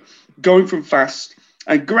 kind of going from fast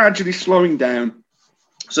and gradually slowing down.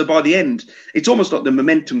 So by the end, it's almost like the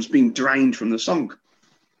momentum's being drained from the song.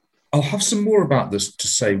 I'll have some more about this to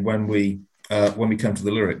say when we come to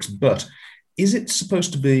the lyrics, but is it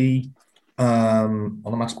supposed to be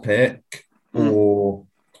onomatopoeic or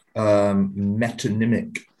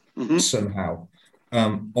metonymic somehow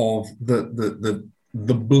of the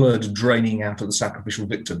blood draining out of the sacrificial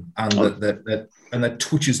victim and their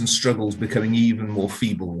twitches and struggles becoming even more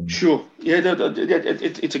feeble? Sure. Yeah,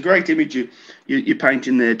 it's a great image you're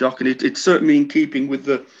painting there, Doc, and it's certainly in keeping with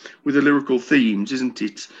the lyrical themes, isn't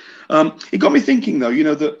it? It got me thinking, though, you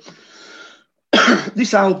know, that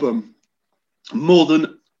this album, more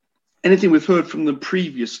than anything we've heard from them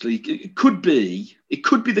previously, it could be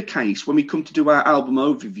the case when we come to do our album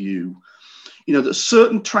overview, that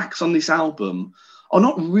certain tracks on this album are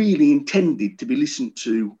not really intended to be listened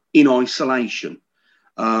to in isolation.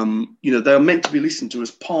 They are meant to be listened to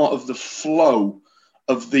as part of the flow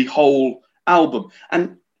of the whole album.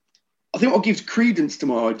 And I think what gives credence to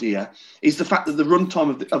my idea is the fact that the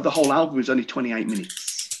runtime of the whole album is only 28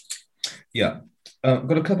 minutes. Yeah. I've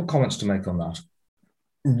got a couple of comments to make on that.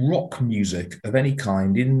 Rock music of any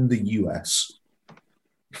kind in the US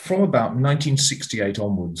from about 1968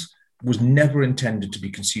 onwards was never intended to be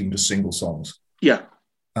consumed as single songs. Yeah.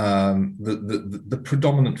 The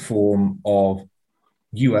predominant form of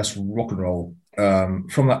US rock and roll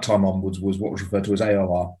from that time onwards was what was referred to as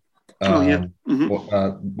AOR,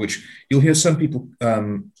 which you'll hear some people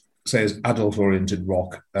say as adult-oriented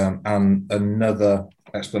rock, and another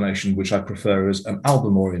explanation, which I prefer, is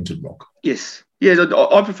album-oriented rock. Yes,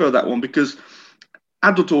 I prefer that one because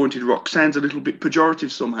adult-oriented rock sounds a little bit pejorative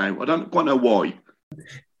somehow. I don't quite know why.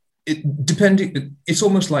 It's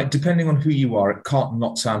almost like, depending on who you are, it can't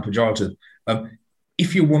not sound pejorative.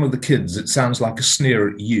 If you're one of the kids, it sounds like a sneer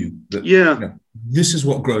at you. That, this is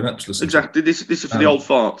what grown-ups listen to. Exactly. This is for the old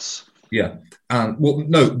farts. Yeah.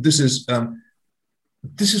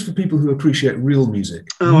 This is for people who appreciate real music,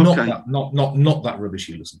 not that rubbish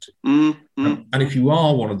you listen to. And if you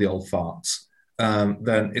are one of the old farts,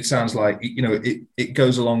 then it sounds like it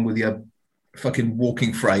goes along with your fucking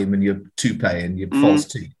walking frame and your toupee and your false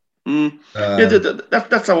teeth.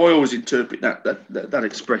 That's how I always interpret that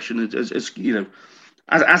expression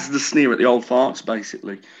as the sneer at the old farts,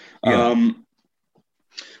 basically. Yeah.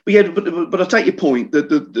 But I take your point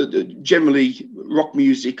that generally rock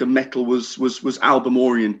music and metal was album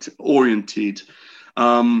oriented,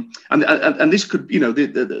 and this could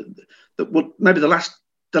maybe the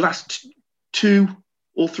last 2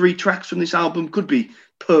 or 3 tracks from this album could be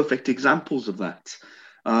perfect examples of that.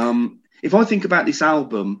 If I think about this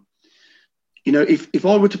album, if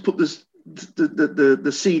I were to put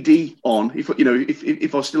the CD on,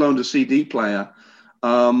 if I still owned a CD player,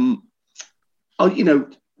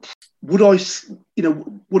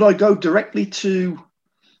 would I go directly to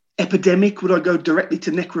Epidemic? Would I go directly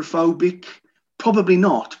to Necrophobic? Probably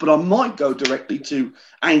not, but I might go directly to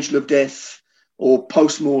Angel of Death or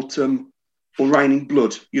Postmortem or Raining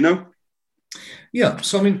Blood, Yeah,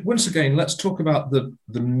 so I mean, once again, let's talk about the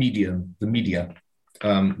media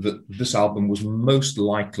that this album was most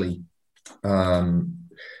likely.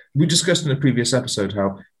 We discussed in a previous episode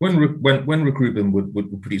how when Rick Rubin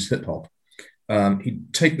would produce hip hop,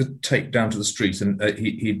 he'd take the tape down to the street and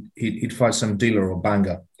he'd find some dealer or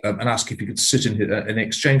banger and ask if he could sit in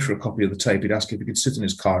exchange for a copy of the tape. He'd ask if he could sit in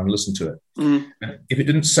his car and listen to it. And if it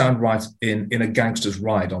didn't sound right in a gangster's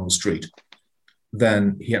ride on the street,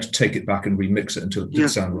 then he had to take it back and remix it until it did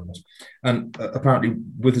sound right. And apparently,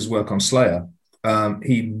 with his work on Slayer,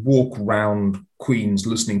 he'd walk around Queens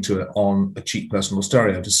listening to it on a cheap personal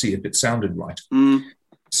stereo to see if it sounded right.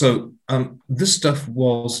 So this stuff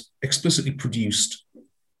was explicitly produced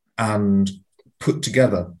and put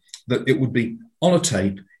together that it would be on a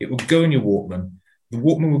tape, it would go in your Walkman, the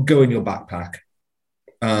Walkman would go in your backpack.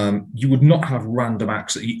 You would not have random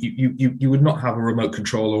access. You would not have a remote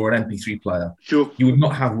control or an MP3 player. Sure. You would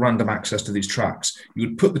not have random access to these tracks. You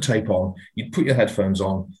would put the tape on, you'd put your headphones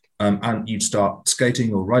on, and you'd start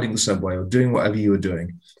skating or riding the subway or doing whatever you were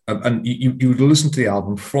doing. And you would listen to the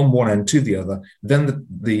album from one end to the other. Then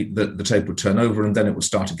the tape would turn over and then it would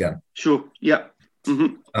start again. Sure. Yeah.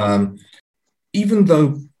 Mm-hmm. Even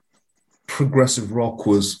though progressive rock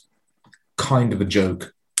was kind of a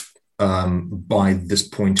joke by this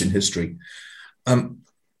point in history,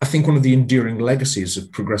 I think one of the enduring legacies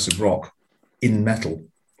of progressive rock in metal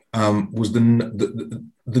was the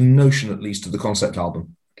notion, at least, of the concept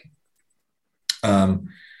album.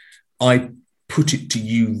 I put it to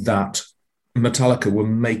you that Metallica were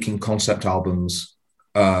making concept albums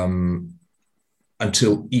until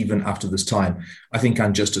even after this time. I think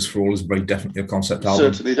And Justice for All is very definitely a concept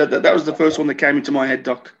album. Certainly. That was the first one that came into my head,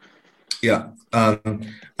 Doc. Yeah. And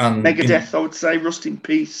Megadeth, I would say, Rust in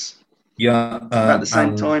Peace. Yeah. About the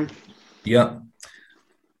same time. Yeah.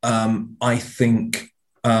 I think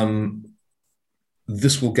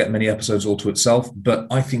this will get many episodes all to itself, but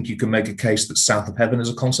I think you can make a case that South of Heaven is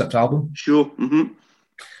a concept album. Sure. Mm-hmm.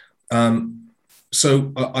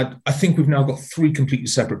 So I think we've now got 3 completely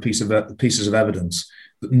separate pieces of evidence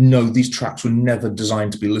that no, these tracks were never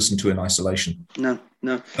designed to be listened to in isolation. No.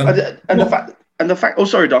 The fact. Oh,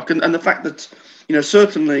 sorry, Doc. And the fact that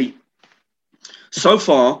certainly so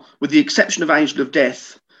far, with the exception of Angel of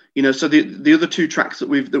Death, so the other 2 tracks that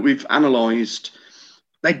we've analysed,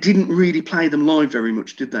 they didn't really play them live very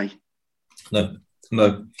much, did they? No.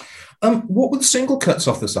 What were the single cuts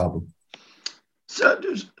off this album? So,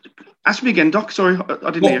 ask me again, Doc. Sorry,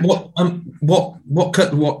 I didn't hear. What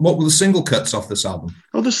were the single cuts off this album?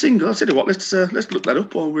 Oh, the single. I tell you what, let's look that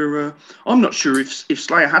up while we're. I'm not sure if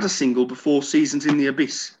Slayer had a single before Seasons in the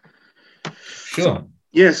Abyss. Sure.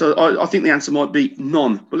 Yeah, so I think the answer might be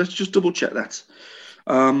none, but let's just double check that.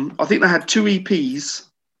 I think they had 2 EPs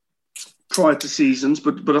prior to Seasons,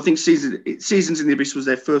 but I think Seasons in the Abyss was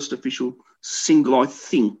their first official single, I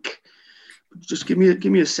think. Just give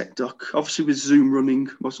me a sec, Doc. Obviously, with Zoom running,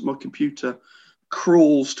 my computer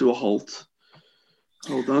crawls to a halt.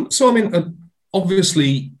 Hold on. So, I mean,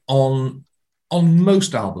 obviously, on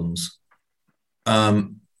most albums,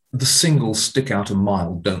 the singles stick out a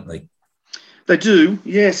mile, don't they? They do,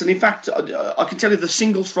 yes. And in fact, I can tell you the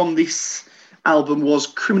single from this album was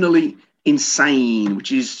Criminally Insane,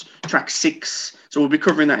 which is track 6. So we'll be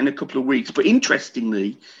covering that in a couple of weeks. But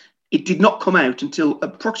interestingly, it did not come out until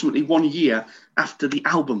approximately 1 year after the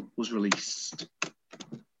album was released.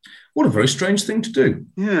 What a very strange thing to do.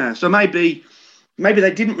 Yeah, so maybe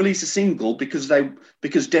they didn't release a single because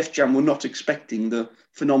Def Jam were not expecting the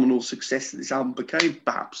phenomenal success that this album became,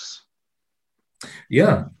 perhaps.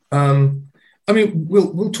 Yeah. I mean,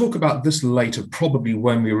 we'll talk about this later, probably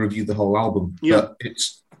when we review the whole album. Yeah. But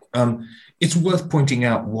it's worth pointing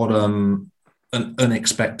out what an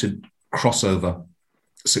unexpected crossover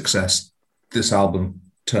success this album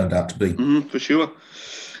turned out to be. For sure.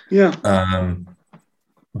 Yeah.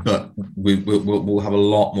 But we'll have a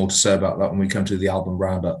lot more to say about that when we come to the album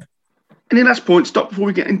roundup. Any last points, Doc, before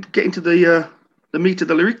we get into the meat of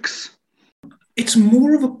the lyrics? It's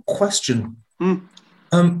more of a question.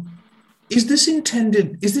 Is this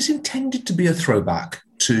intended to be a throwback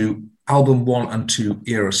to album 1 and 2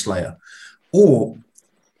 era Slayer, or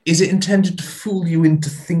is it intended to fool you into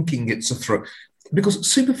thinking it's a throw? Because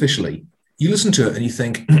superficially, you listen to it and you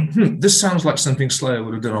think, this sounds like something Slayer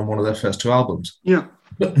would have done on one of their first 2 albums. Yeah.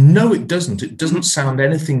 But no, it doesn't. It doesn't sound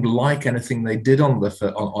anything like anything they did on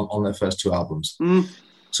their first 2 albums.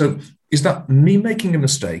 So is that me making a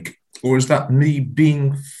mistake, or is that me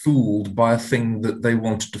being fooled by a thing that they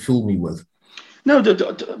wanted to fool me with? No, I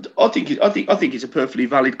think it's a perfectly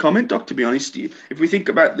valid comment, Doc. To be honest, if we think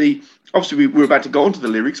about obviously we're about to go on to the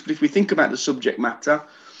lyrics, but if we think about the subject matter,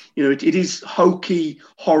 you know, it is hokey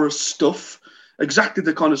horror stuff, exactly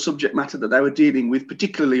the kind of subject matter that they were dealing with,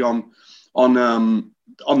 particularly on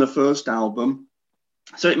the first album.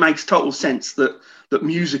 So it makes total sense that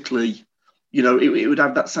musically, you know, it would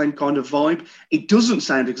have that same kind of vibe. It doesn't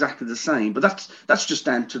sound exactly the same, but that's just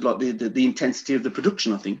down to like the intensity of the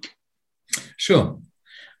production, I think. Sure.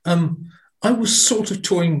 I was sort of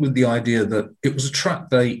toying with the idea that it was a track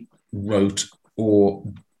they wrote or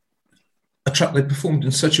a track they performed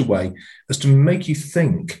in such a way as to make you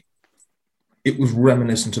think it was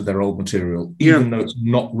reminiscent of their old material, even though it's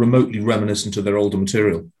not remotely reminiscent of their older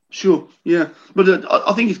material. Sure, yeah. But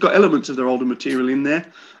I think it's got elements of their older material in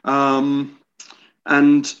there.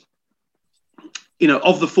 And, you know,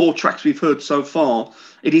 of the 4 tracks we've heard so far,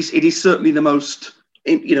 it is certainly the most,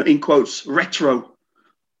 in quotes, retro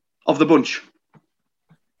of the bunch.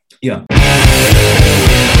 Yeah.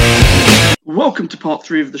 Welcome to part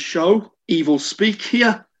 3 of the show, Evil Speak.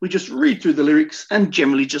 Here, we just read through the lyrics and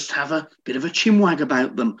generally just have a bit of a chinwag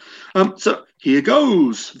about them. So here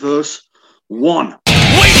goes, verse 1.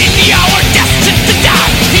 Waiting the hour destined to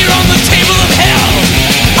die here on the table of hell.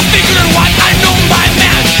 A figure in white unknown by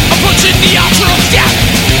man, approaching the altar of death.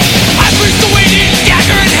 I priest awaiting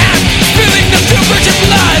dagger in hand, spilling the pure virgin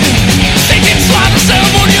blood. Satan's slaughter,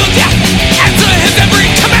 ceremonial death, answer his every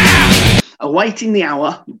command. Awaiting the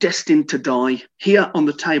hour destined to die here on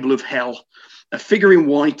the table of hell. A figure in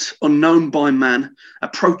white, unknown by man,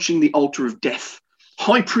 approaching the altar of death.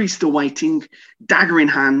 High priest awaiting, dagger in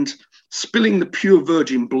hand, spilling the pure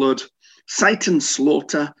virgin blood. Satan's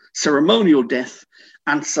slaughter, ceremonial death,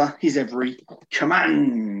 answer his every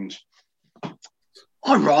command.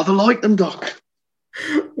 I rather like them, Doc.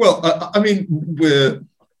 Well, I mean,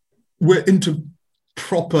 we're into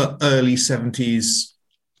proper early 70s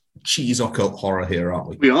cheese occult horror here, aren't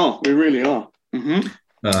we? We are. We really are. Mm-hmm.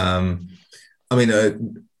 I mean,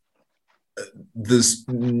 there's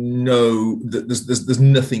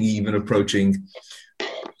nothing even approaching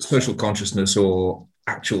social consciousness or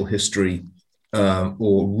actual history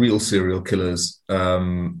or real serial killers.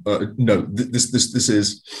 No, this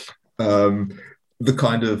is the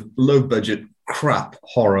kind of low budget crap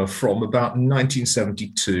horror from about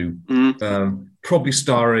 1972, probably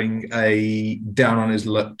starring a down on his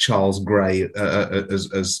luck Charles Gray as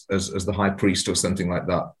the high priest or something like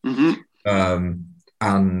that. Mm-hmm.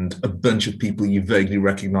 And a bunch of people you vaguely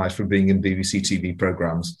recognise from being in BBC TV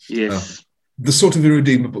programmes. Yes. the sort of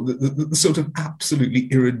irredeemable, the sort of absolutely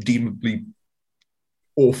irredeemably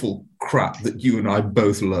awful crap that you and I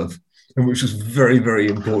both love, and which was very, very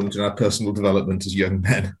important in our personal development as young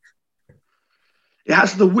men. It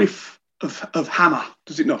has the whiff of Hammer,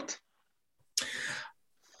 does it not?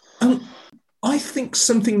 I think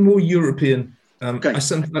something more European. Okay.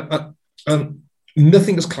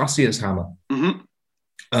 Nothing as classy as Hammer. Mm-hmm.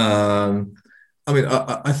 I mean,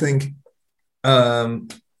 I think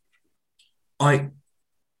I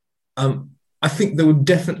think there would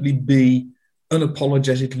definitely be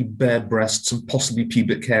unapologetically bare breasts and possibly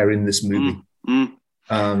pubic hair in this movie.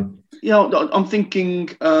 I'm thinking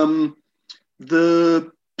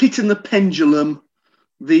the Pit and the Pendulum,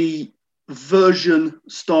 the version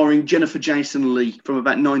starring Jennifer Jason Leigh from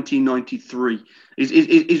about 1993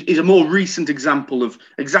 is a more recent example of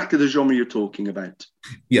exactly the genre you're talking about.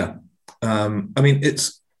 Yeah. I mean,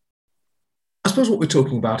 I suppose what we're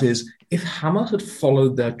talking about is if Hammer had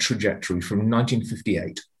followed their trajectory from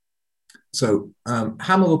 1958. So in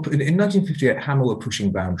 1958, Hammer were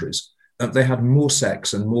pushing boundaries. They had more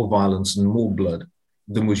sex and more violence and more blood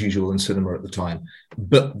than was usual in cinema at the time.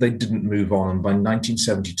 But they didn't move on. And by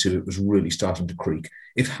 1972, it was really starting to creak.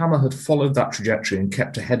 If Hammer had followed that trajectory and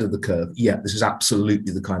kept ahead of the curve, yeah, this is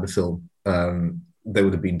absolutely the kind of film they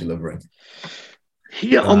would have been delivering.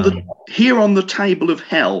 Here on the table of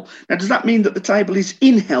hell. Now, does that mean that the table is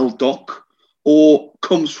in hell, Doc, or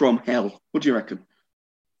comes from hell? What do you reckon?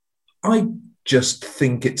 I just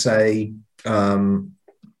think it's a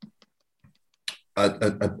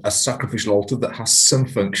sacrificial altar that has some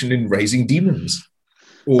function in raising demons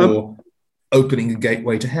or opening a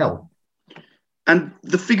gateway to hell. And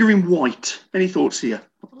the figure in white, any thoughts here?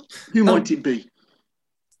 Who might it be?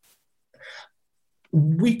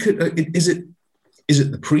 We could. Is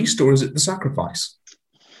it the priest or is it the sacrifice?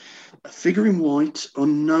 A figure in white,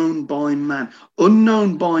 unknown by man.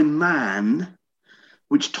 Unknown by man,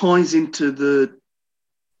 which ties into the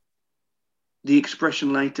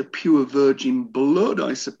expression later, pure virgin blood,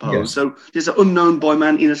 I suppose. Yes. So there's an unknown by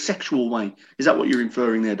man in a sexual way. Is that what you're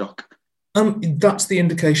inferring there, Doc? That's the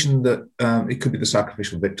indication that it could be the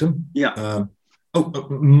sacrificial victim. Yeah.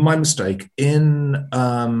 My mistake. In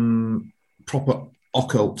proper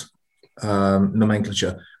occult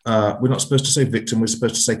nomenclature, we're not supposed to say victim, we're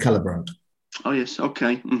supposed to say celebrant. Oh, yes.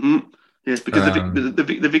 Okay. Mm-hmm. Yes, because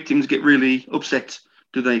the victims get really upset,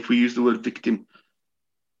 do they, if we use the word victim?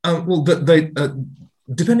 Well, they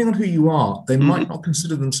depending on who you are, they might not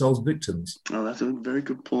consider themselves victims. Oh, that's a very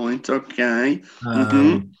good point. Okay.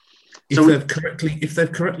 If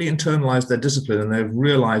they've correctly internalized their discipline and they've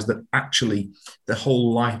realized that actually their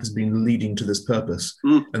whole life has been leading to this purpose,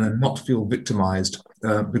 and then not feel victimized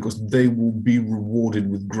because they will be rewarded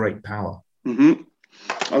with great power. Mm-hmm.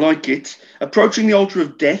 I like it. Approaching the altar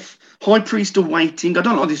of death, high priest awaiting. I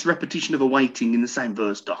don't like this repetition of awaiting in the same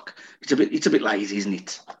verse, Doc. It's a bit lazy, isn't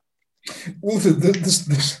it? Well, this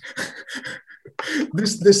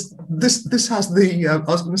has the I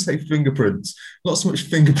was going to say fingerprints, not so much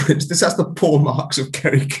fingerprints. This has the paw marks of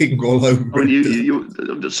Kerry King all over. I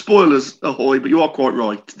mean, spoilers ahoy! But you are quite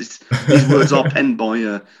right. These words are penned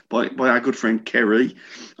by our good friend Kerry.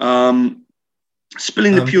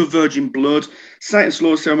 Spilling the pure virgin blood, Satan's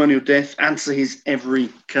Lord, ceremonial death, answer his every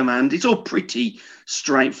command. It's all pretty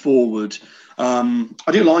straightforward. I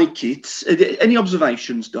do like it. Any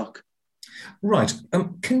observations, Doc? Right.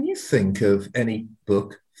 Can you think of any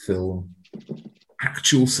book, film,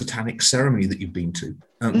 actual satanic ceremony that you've been to,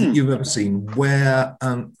 that you've ever seen, where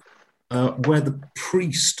the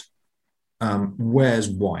priest wears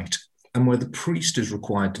white and where the priest is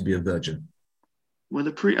required to be a virgin? Where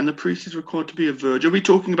the priest is required to be a virgin. Are we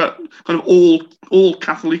talking about kind of all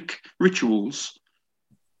Catholic rituals?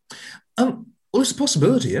 Well, it's a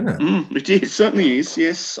possibility, isn't it? It certainly is.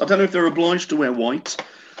 Yes, I don't know if they're obliged to wear white.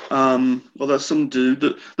 Although some do.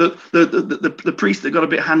 The priest that got a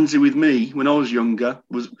bit handsy with me when I was younger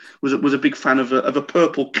was a big fan of a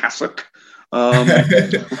purple cassock.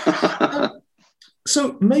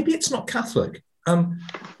 So maybe it's not Catholic.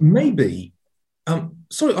 Maybe.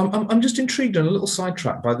 Sorry, I'm just intrigued and a little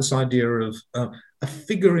sidetracked by this idea of a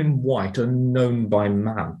figure in white unknown by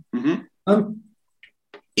man. Mm-hmm.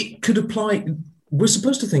 It could apply. We're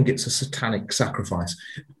supposed to think it's a satanic sacrifice.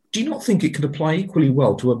 Do you not think it could apply equally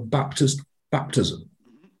well to a Baptist baptism?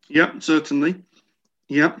 Yeah, certainly.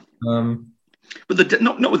 Yeah. But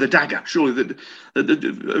not with a dagger, surely.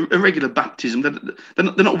 A regular baptism, they're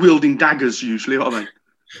not wielding daggers usually, are they?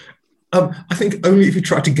 I think only if you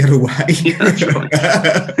try to get away. Yeah, that's right.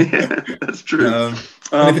 Yeah, that's true.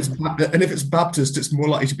 And if it's Baptist, it's more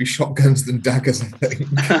likely to be shotguns than daggers, I think.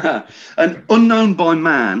 And unknown by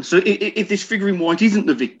man. So if this figure in white isn't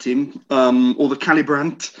the victim or the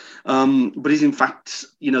calibrant, but is in fact,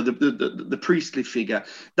 the priestly figure,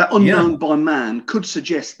 that unknown by man could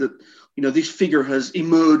suggest that this figure has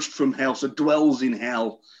emerged from hell, so dwells in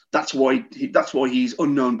hell. That's why he's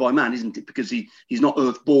unknown by man, isn't it? Because he's not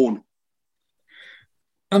earthborn.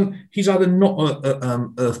 He's either not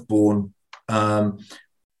earthborn.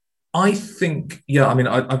 I think,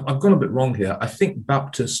 I've gone a bit wrong here. I think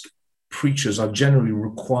Baptist preachers are generally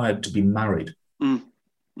required to be married.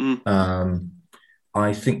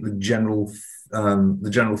 I think the general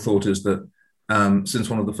thought is that since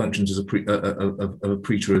one of the functions of a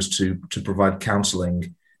preacher is to provide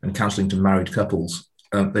counselling and counselling to married couples,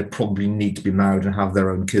 they probably need to be married and have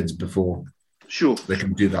their own kids before they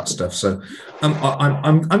can do that stuff. So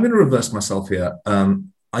I'm going to reverse myself here.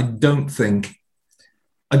 I don't think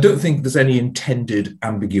there's any intended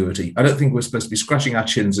ambiguity. I don't think we're supposed to be scratching our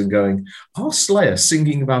chins and going, "Are Slayer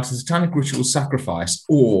singing about a satanic ritual sacrifice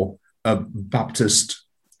or a Baptist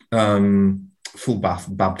full bath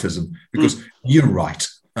baptism?" Because you're right.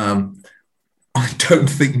 I don't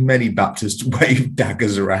think many Baptists wave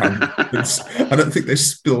daggers around. I don't think they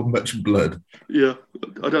spill much blood. Yeah,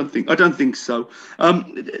 I don't think so.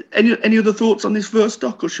 Any other thoughts on this verse,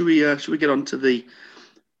 Doc, or should we get on to the?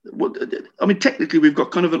 Technically, we've got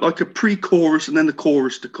kind of like a pre-chorus and then the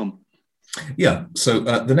chorus to come. Yeah. So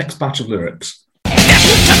the next batch of lyrics. Death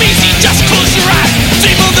will come easy, just close your eyes.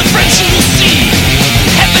 Dream of the friends you will see.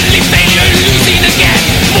 Heavenly failure, losing again.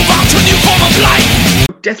 Move on to a new form of life.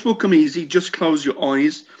 Death will come easy, just close your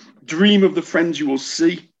eyes. Dream of the friends you will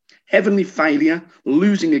see. Heavenly failure,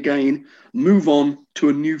 losing again. Move on to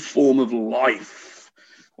a new form of life.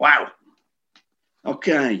 Wow.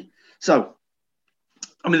 Okay. So,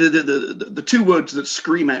 the two words that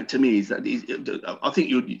scream out to me is that I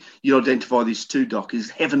think you identify these two, Doc,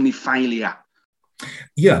 is heavenly failure.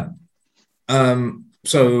 Yeah.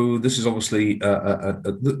 So this is obviously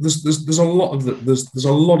there's a lot of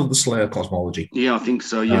the Slayer cosmology. Yeah, I think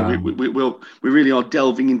so. Yeah, we really are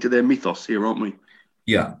delving into their mythos here, aren't we?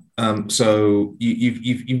 Yeah. So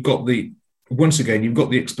you've got once again you've got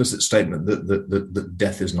the explicit statement that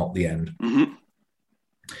death is not the end. Mm-hmm.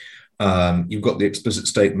 You've got the explicit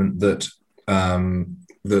statement that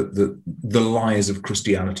the lies of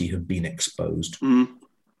Christianity have been exposed. Mm-hmm.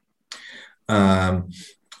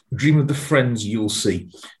 Dream of the friends you'll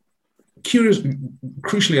see.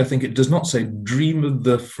 Crucially, I think it does not say dream of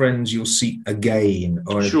the friends you'll see again.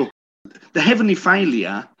 Sure. The heavenly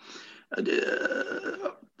failure, is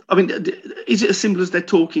it as simple as they're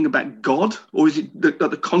talking about God, or is it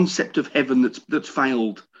the concept of heaven that's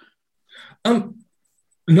failed? No,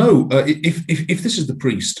 if this is the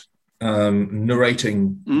priest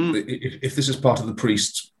narrating, if this is part of the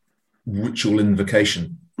priest's ritual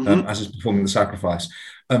invocation, as he's performing the sacrifice,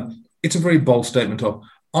 it's a very bold statement of,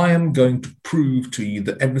 I am going to prove to you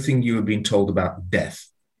that everything you have been told about death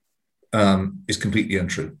is completely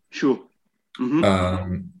untrue. Sure.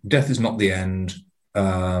 Mm-hmm. Death is not the end.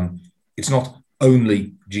 It's not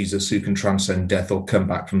only Jesus who can transcend death or come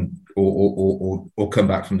back from or come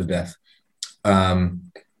back from the death.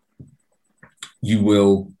 You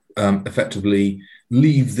will effectively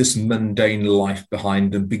leave this mundane life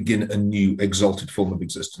behind and begin a new exalted form of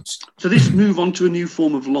existence. So this move on to a new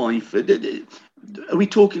form of life, are we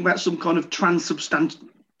talking about some kind of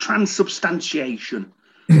transubstantiation?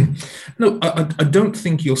 No, I don't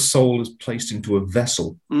think your soul is placed into a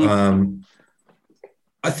vessel.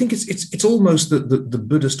 I think it's almost the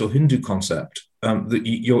Buddhist or Hindu concept that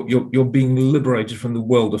you're being liberated from the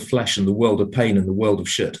world of flesh and the world of pain and the world of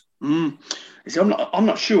shit. See, I'm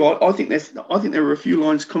not sure. I think there are a few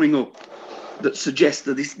lines coming up that suggest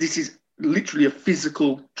that this is literally a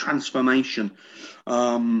physical transformation.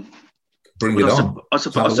 Bring it on. I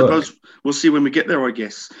suppose we'll see when we get there, I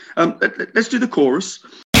guess. Let's do the chorus.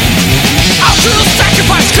 After a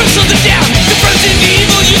sacrifice, curse of the damned, confronting the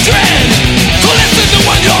evil you dread. Collect the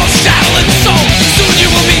one your shadow and soul. Soon you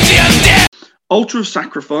will meet the undead. Altar of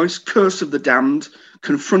sacrifice, curse of the damned,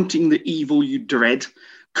 confronting the evil you dread.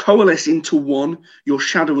 Coalesce into one, your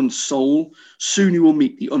shadow and soul. Soon you will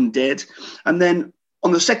meet the undead. And then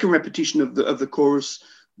on the second repetition of the chorus,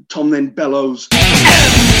 Tom then bellows, Enter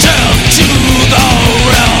to the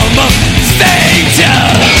realm of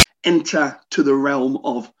Satan. Enter to the realm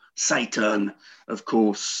of Satan, of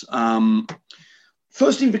course.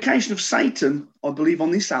 First invocation of Satan, I believe, on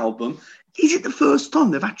this album. Is it the first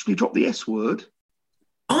time they've actually dropped the S word?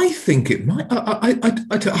 I think it might. I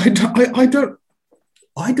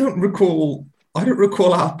don't recall. I don't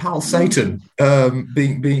recall our pal Satan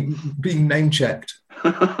being name checked.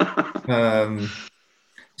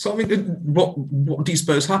 So I mean, what do you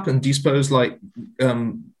suppose happened? Do you suppose like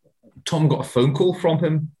Tom got a phone call from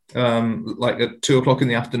him like at 2:00 in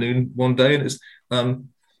the afternoon one day, and it's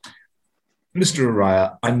Mr.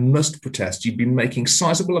 Araya, I must protest. You've been making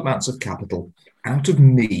sizable amounts of capital out of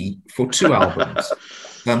me for 2 albums.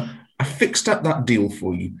 I fixed up that deal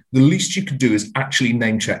for you. The least you could do is actually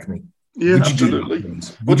name check me. Yeah, Would you absolutely. do that,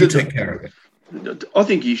 please? Would you take care of it? I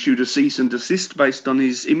think he should have cease and desist based on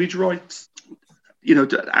his image rights. You know,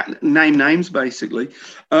 to name names basically.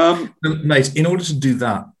 Mate, in order to do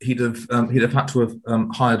that, he'd have had to have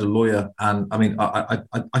hired a lawyer, and I mean,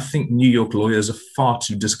 I think New York lawyers are far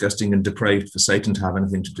too disgusting and depraved for Satan to have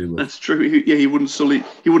anything to do with. That's true. He wouldn't sully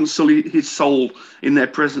his soul in their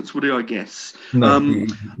presence, would he? I guess. No,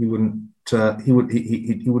 he wouldn't. He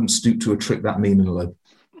wouldn't stoop to a trick that mean and low.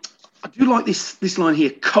 I do like this line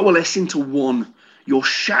here: coalesce into one, your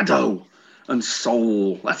shadow and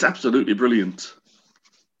soul. That's absolutely brilliant.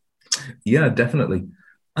 Yeah, definitely.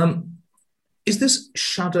 Is this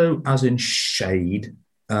shadow as in shade,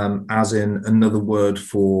 as in another word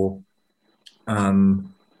for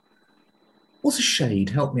what's a shade?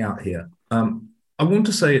 Help me out here. I want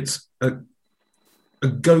to say it's a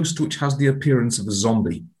ghost which has the appearance of a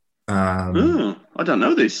zombie. I don't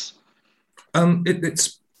know this.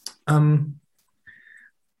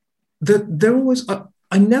 They're always.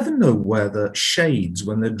 I never know whether shades,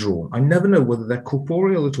 when they're drawn, I never know whether they're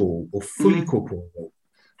corporeal at all or fully corporeal.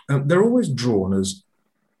 They're always drawn as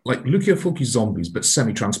like Lucio Fulci zombies, but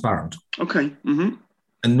semi-transparent. Okay. Mm-hmm.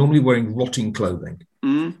 And normally wearing rotting clothing.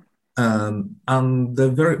 Mm-hmm. And they're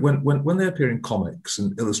very when they appear in comics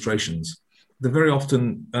and illustrations, they're very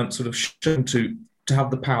often sort of shown to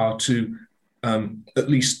have the power to at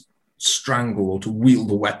least strangle or to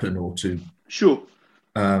wield a weapon or to. Sure.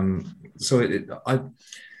 So I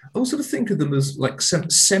always sort of think of them as like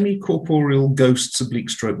semi-corporeal ghosts,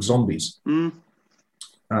 oblique stroke zombies.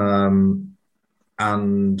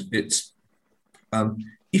 And it's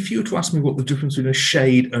if you were to ask me what the difference between a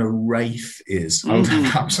shade and a wraith is, I would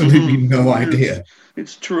have absolutely no idea.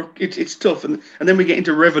 It's true. It's tough, and then we get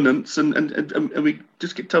into revenants, and we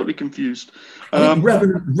just get totally confused.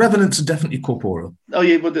 Revenants are definitely corporeal. Oh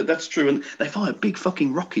yeah, well that's true, and they fire big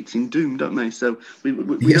fucking rockets in Doom, don't they? So we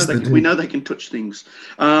know they can touch things.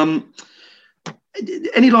 Any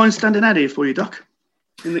lines standing out here for you, Doc?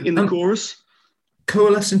 In the chorus,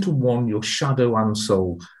 coalesce into one, your shadow and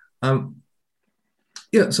soul.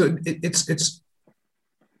 Yeah, so it's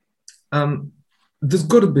there's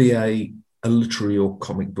got to be a literary or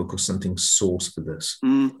comic book or something source for this.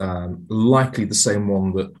 Likely the same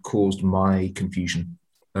one that caused my confusion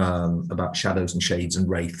about shadows and shades and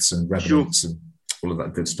wraiths and revenants and all of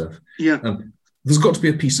that good stuff. Yeah, there's got to be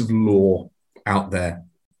a piece of lore out there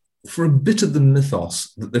for a bit of the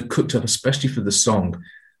mythos that they've cooked up, especially for the song.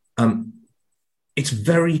 It's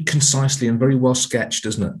very concisely and very well sketched,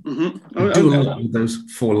 isn't it? Mm-hmm. Do a lot with those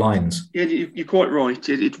 4 lines. Yeah, you're quite right.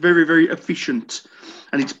 It's very, very efficient,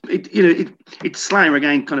 and it's Slayer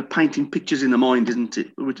again, kind of painting pictures in the mind, isn't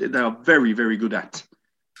it? Which they are very, very good at.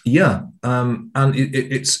 Yeah, and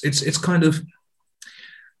it's kind of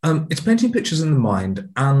it's painting pictures in the mind,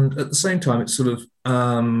 and at the same time, it's sort of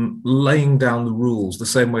laying down the rules the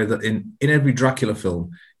same way that in every Dracula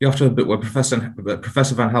film, you have to have a bit where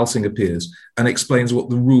Professor Van Helsing appears and explains what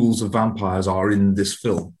the rules of vampires are in this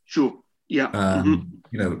film. Sure. Yeah. Are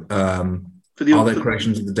they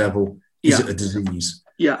creations of the devil? Is it a disease?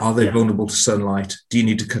 Yeah. Are they vulnerable to sunlight? Do you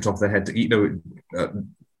need to cut off their head?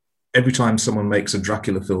 Every time someone makes a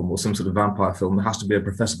Dracula film or some sort of vampire film, there has to be a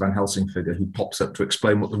Professor Van Helsing figure who pops up to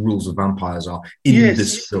explain what the rules of vampires are in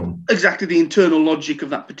this film. Exactly, the internal logic of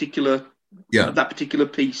that particular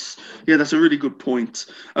piece. Yeah, that's a really good point.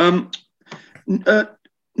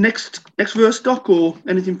 Next verse, Doc, or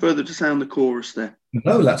anything further to say on the chorus there?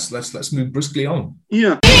 No, let's move briskly on.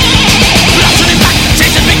 Yeah.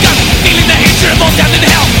 Feeling the hatred both down in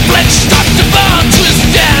hell. Blood starts to burn,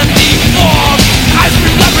 twist and deform. Eyes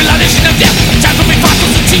bring blood, realization of death. Time for me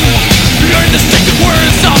fossils to two. Learn the sacred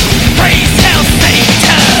words of praise, hell, Satan.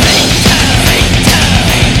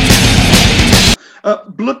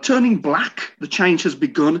 Blood turning black, the change has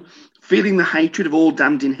begun. Feeling the hatred of all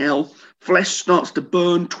damned in hell. Flesh starts to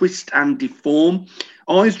burn, twist and deform.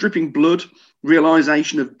 Eyes dripping blood,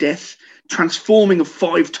 realization of death. Transforming of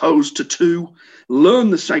 5 toes to 2.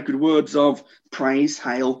 Learn the sacred words of praise,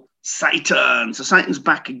 hail, Satan. So Satan's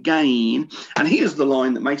back again. And here's the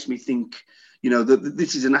line that makes me think,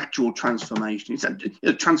 this is an actual transformation. It's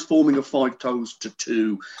transforming of 5 toes to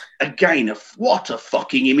 2. Again, what a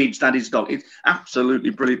fucking image that is, Doc. It's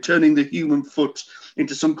absolutely brilliant. Turning the human foot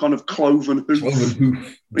into some kind of cloven hoof.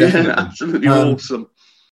 Definitely. Yeah, absolutely awesome.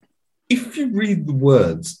 If you read the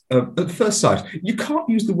words at first sight, you can't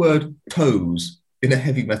use the word toes in a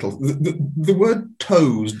heavy metal. The word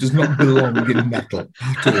toes does not belong in metal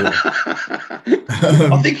at all.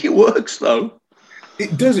 I think it works though.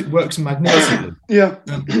 It does. It works magnificently. Yeah,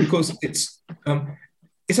 because it's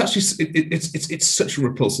actually it's such a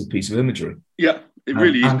repulsive piece of imagery. Yeah, it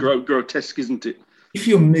really is grotesque, isn't it? If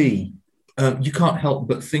you're me, you can't help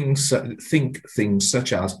but think things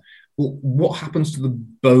such as, well, what happens to the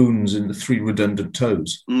bones in the 3 redundant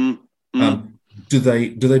toes? Do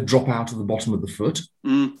they drop out of the bottom of the foot?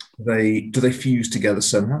 Do they fuse together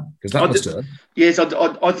somehow? Because that must hurt. Yes,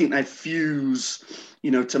 I think they fuse,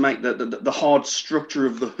 to make the hard structure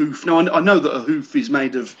of the hoof. Now, I know that a hoof is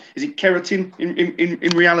made of, is it keratin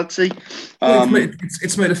in reality?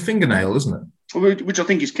 It's made of fingernail, isn't it? Which I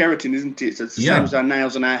think is keratin, isn't it? It's the same as our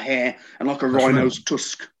nails and our hair, and like a rhino's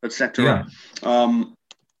tusk, etc. Yeah.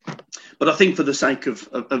 But I think for the sake of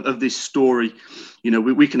this story,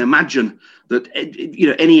 we can imagine that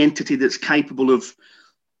any entity that's capable of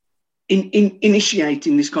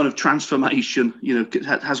initiating this kind of transformation,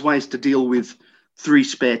 has ways to deal with 3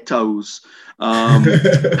 spare toes. But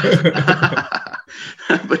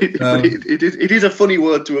it is a funny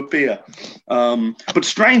word to appear. But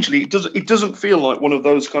strangely, it doesn't feel like one of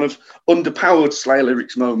those kind of underpowered Slayer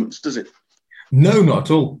lyrics moments, does it? No, not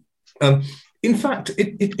at all. In fact,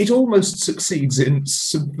 it almost succeeds in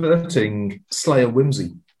subverting Slayer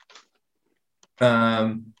whimsy.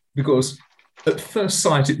 Because at first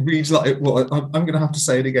sight, it reads like, well, I'm going to have to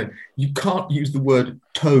say it again. You can't use the word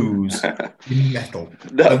toes in metal.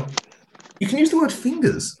 No. You can use the word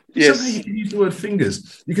fingers. Yes. Somehow you can use the word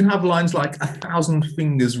fingers. You can have lines like 1,000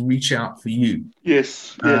 fingers reach out for you.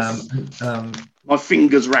 Yes. My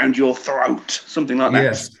fingers round your throat. Something like that.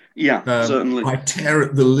 Yes. Yeah, certainly. I tear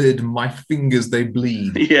at the lid, my fingers, they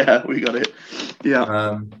bleed. Yeah, we got it.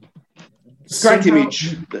 Yeah. Great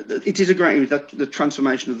image. It is a great image, the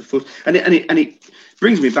transformation of the foot. And it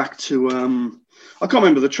brings me back to, I can't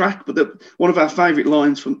remember the track, but one of our favourite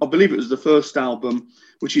lines from, I believe it was the first album,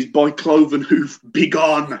 which is "By Cloven Hoof,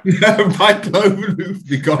 begone." By Cloven Hoof,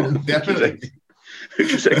 begone, definitely.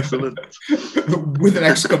 Which is excellent. With an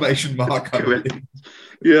exclamation mark.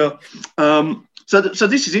 Yeah. So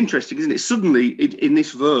this is interesting, isn't it? Suddenly, in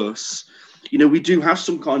this verse, we do have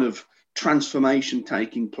some kind of transformation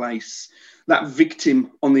taking place. That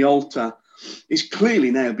victim on the altar is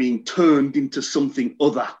clearly now being turned into something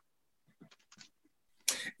other.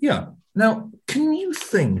 Yeah. Now, can you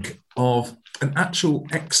think of an actual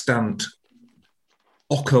extant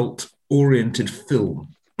occult-oriented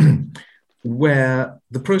film where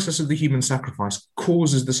the process of the human sacrifice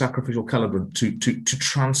causes the sacrificial celebrant to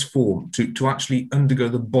transform, to actually undergo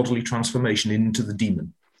the bodily transformation into the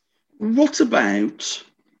demon? What about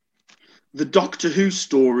the Doctor Who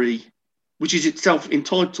story, which is itself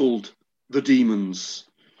entitled The Demons?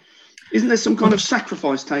 Isn't there some kind of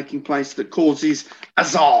sacrifice taking place that causes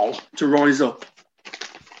Azal to rise up?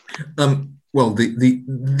 Well,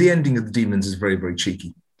 the ending of The Demons is very, very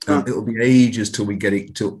cheeky. It'll be ages till we get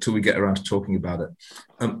around to talking about it.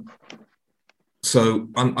 So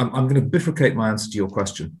I'm going to bifurcate my answer to your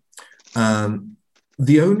question.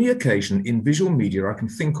 The only occasion in visual media I can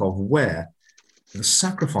think of where the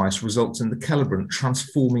sacrifice results in the celebrant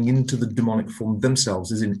transforming into the demonic form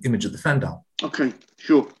themselves is in Image of the Fendal. Okay,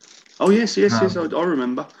 sure. Oh yes, I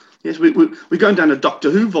remember. Yes, we're going down a Doctor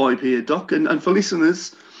Who vibe here, Doc, and for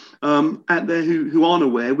listeners out there who aren't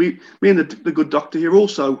aware, me and the good Doctor here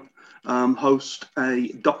also host a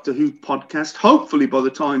Doctor Who podcast. Hopefully by the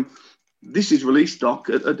time this is released, Doc,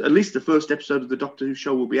 at least the first episode of the Doctor Who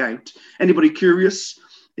show will be out. Anybody curious?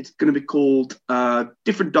 It's going to be called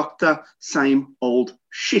Different Doctor, Same Old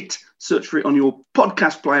Shit. Search for it on your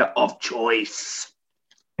podcast player of choice.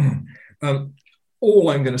 All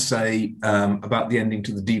I'm going to say about the ending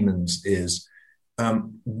to The Demons is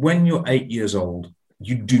when you're 8 years old,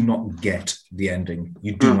 you do not get the ending.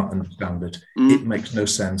 You do not understand it. It makes no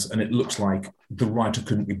sense. And it looks like the writer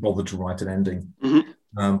couldn't be bothered to write an ending.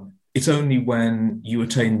 It's only when you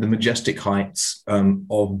attain the majestic heights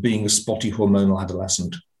of being a spotty hormonal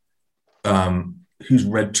adolescent who's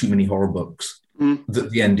read too many horror books that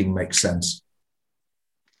the ending makes sense.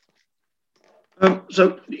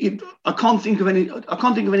 So I can't think of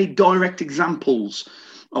any direct examples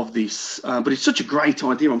of this, but it's such a great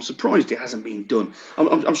idea. I'm surprised it hasn't been done.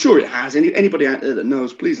 I'm sure it has. Anybody out there that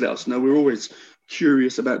knows, please let us know. We're always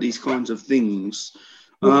curious about these kinds of things.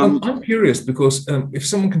 Well, I'm curious because if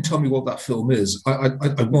someone can tell me what that film is, I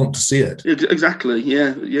want to see it. Exactly.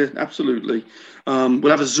 Yeah, absolutely. We'll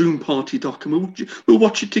have a Zoom party, Doc, and we'll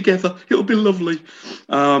watch it together. It'll be lovely.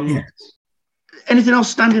 Yes. Anything else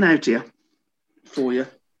standing out here for you?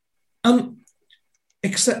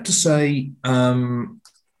 Except to say,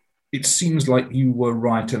 it seems like you were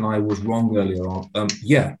right and I was wrong earlier on.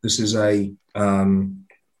 This is a.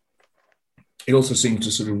 It also seems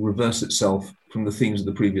to sort of reverse itself from the themes of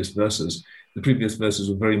the previous verses. The previous verses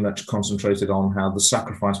were very much concentrated on how the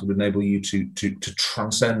sacrifice would enable you to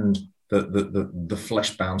transcend the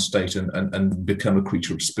flesh-bound state and become a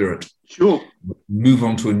creature of spirit. Sure. Move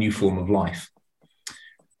on to a new form of life.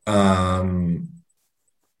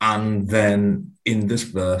 And then in this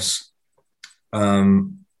verse, for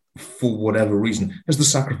whatever reason, has the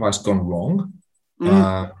sacrifice gone wrong?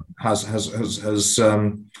 Has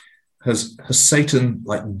Satan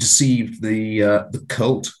deceived the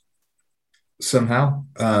cult somehow?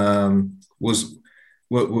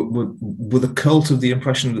 Were the cult of the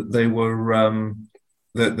impression that they were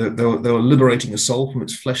liberating a soul from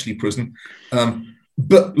its fleshly prison?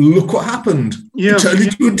 But look what happened! Yeah. It turned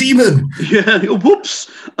into a demon. Yeah. Whoops.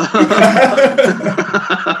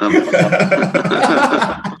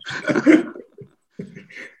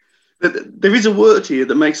 There is a word here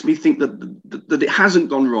that makes me think that it hasn't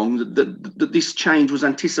gone wrong, that this change was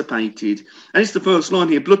anticipated. And it's the first line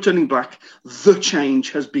here, blood turning black, the change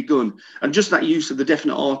has begun. And just that use of the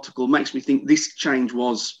definite article makes me think this change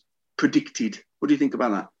was predicted. What do you think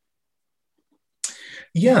about that?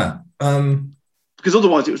 Yeah. Because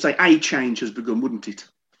otherwise it would say a change has begun, wouldn't it?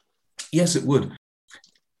 Yes, it would.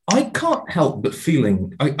 I can't help but feel.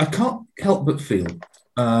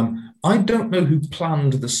 I don't know who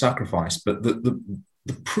planned the sacrifice, but the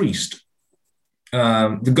priest,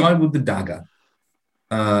 the guy with the dagger,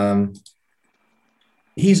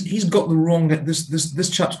 he's got the wrong. This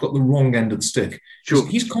chap's got the wrong end of the stick. Sure.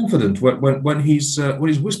 He's confident when he's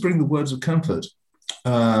whispering the words of comfort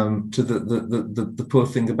to the poor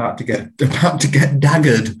thing about to get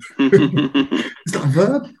daggered. Is that a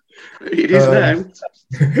verb? It is now.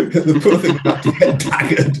 The poor thing about to get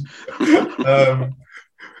daggered.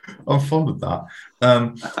 I'm fond of that.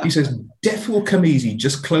 He says, "Death will come easy.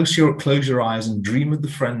 Just close your eyes and dream of the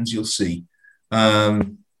friends you'll see." At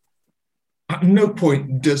no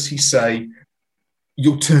point does he say,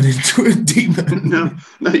 "You'll turn into a demon." No,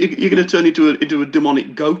 you're going to turn into a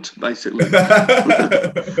demonic goat, basically. He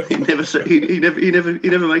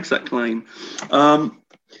never makes that claim.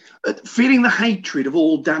 Feeling the hatred of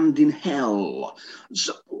all damned in hell.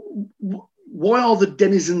 So, why are the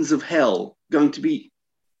denizens of hell going to be,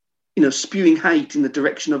 spewing hate in the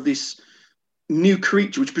direction of this new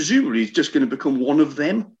creature, which presumably is just going to become one of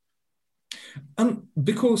them?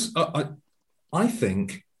 Because I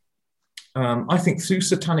think through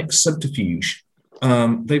satanic subterfuge,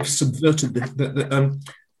 they've subverted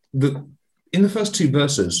the in the first two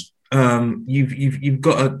verses. You've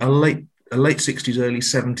got a late 60s, early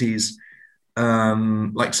 70s,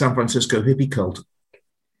 like San Francisco hippie cult.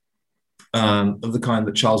 Of the kind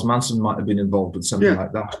that Charles Manson might have been involved with, something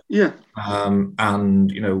like that. Yeah. And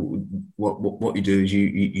what you do is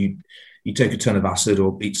you take a ton of acid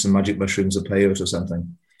or eat some magic mushrooms or peyote or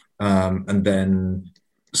something, and then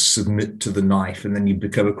submit to the knife, and then you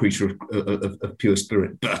become a creature of pure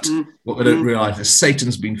spirit. But what they don't realise is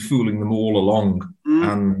Satan's been fooling them all along,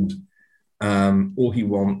 and all he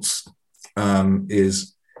wants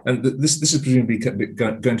is, and this is presumably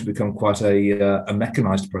going to become quite a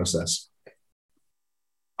mechanized process.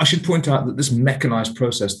 I should point out that this mechanized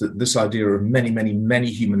process, that this idea of many, many, many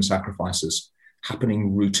human sacrifices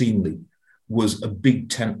happening routinely, was a big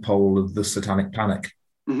tentpole of the Satanic Panic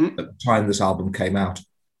at the time this album came out.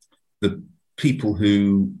 The people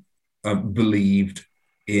who believed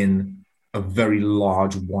in a very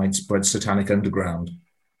large, widespread satanic underground,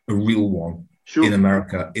 a real one, in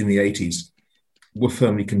America in the 80s, were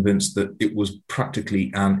firmly convinced that it was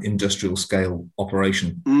practically an industrial scale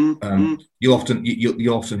operation. You'll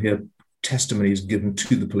often hear testimonies given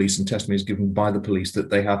to the police and testimonies given by the police that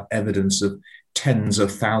they have evidence of tens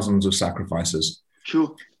of thousands of sacrifices.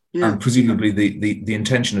 Sure. Yeah. And presumably the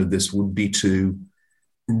intention of this would be to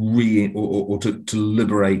liberate,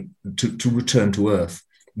 to return to earth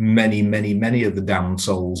many, many, many of the damned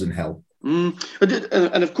souls in hell.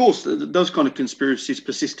 And of course, those kind of conspiracies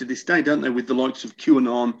persist to this day, don't they? With the likes of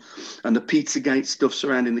QAnon and the Pizzagate stuff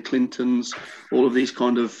surrounding the Clintons, all of these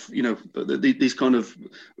kind of, these kind of,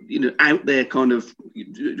 out there kind of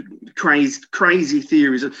crazy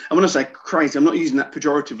theories. And when I say crazy, I'm not using that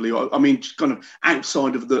pejoratively. I mean just kind of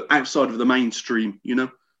outside of the mainstream.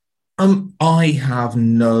 I have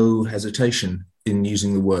no hesitation in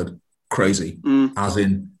using the word crazy, as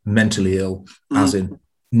in mentally ill, as in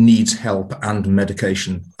needs help and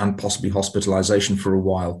medication and possibly hospitalization for a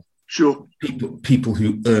while. Sure. People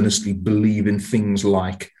who earnestly believe in things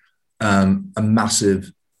like a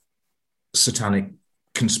massive satanic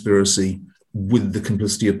conspiracy with the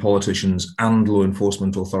complicity of politicians and law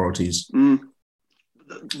enforcement authorities.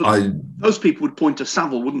 Those people would point to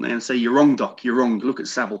Savile, wouldn't they, and say, "You're wrong, Doc, you're wrong. Look at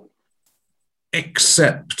Savile."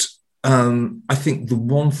 Except, I think the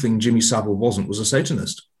one thing Jimmy Savile wasn't was a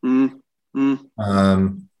Satanist.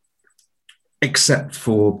 Except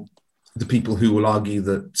for the people who will argue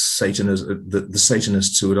that the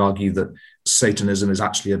Satanists who would argue that Satanism is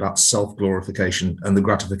actually about self-glorification and the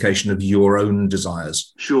gratification of your own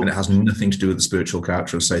desires. Sure. And it has nothing to do with the spiritual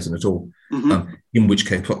character of Satan at all. In which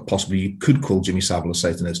case, possibly you could call Jimmy Savile a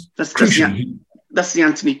Satanist. That's the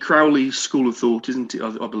Anthony Crowley school of thought, isn't it?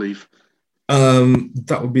 I believe.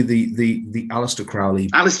 That would be the Aleister Crowley.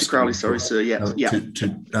 Aleister Crowley, sorry, sir. Yeah.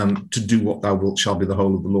 To do what thou wilt shall be the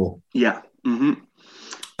whole of the law. Yeah.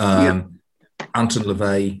 Anton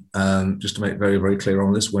LaVey, just to make very, very clear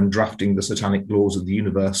on this, when drafting the satanic laws of the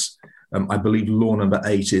universe, I believe law number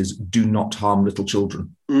 8 is "do not harm little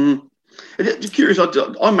children." Just curious,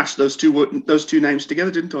 I mashed those two names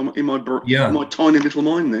together, didn't I? In my tiny little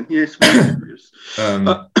mind, then. Yes.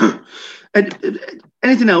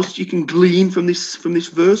 Anything else you can glean from this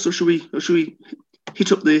verse, or should we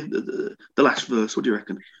hit up the last verse? What do you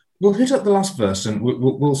reckon? We'll hit up the last verse, and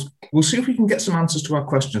we'll see if we can get some answers to our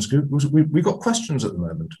questions. We've got questions at the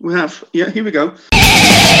moment. We have. Yeah, here we go.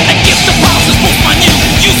 I give the powers is both my new.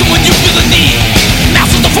 Use them when you feel the need.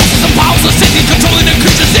 Master the forces and powers of Satan, controlling the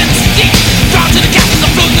creatures instinct. Drown to the castles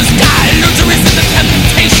that float in the sky. Learn to resist the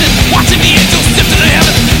temptation. Watching the angels sift to the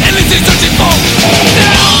heaven. Endlessly searching for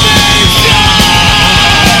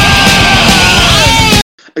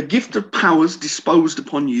a gift of powers disposed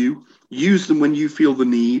upon you. Use them when you feel the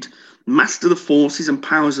need. Master the forces and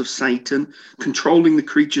powers of Satan, controlling the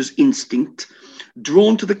creature's instinct.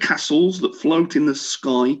 Drawn to the castles that float in the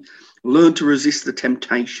sky. Learn to resist the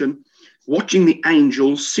temptation. Watching the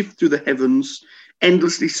angels sift through the heavens,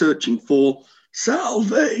 endlessly searching for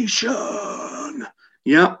salvation.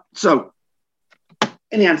 Yeah. So,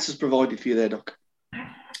 any answers provided for you there, Doc?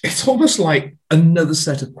 It's almost like another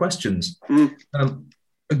set of questions.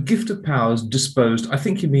 A gift of powers disposed. I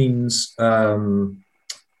think he means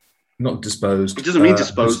not disposed. He doesn't mean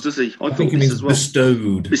disposed, does he? I think he means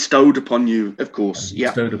bestowed. Bestowed upon you, of course.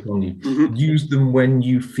 Yeah. Bestowed upon you. Use them when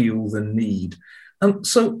you feel the need.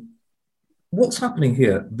 So what's happening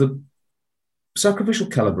here? The sacrificial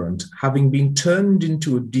celebrant, having been turned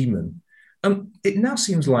into a demon, it now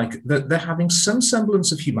seems like that they're having some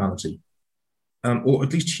semblance of humanity, or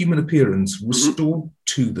at least human appearance, restored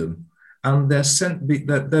to them. And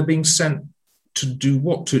they're being sent to do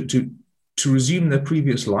what? To resume their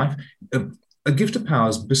previous life. A gift of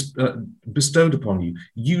powers bestowed upon you.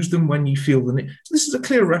 Use them when you feel the need. So this is a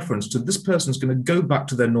clear reference to this person's going to go back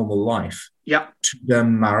to their normal life, to their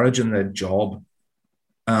marriage and their job,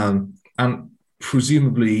 and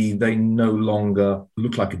presumably they no longer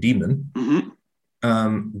look like a demon,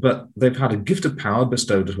 but they've had a gift of power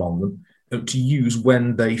bestowed upon them to use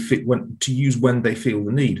when they feel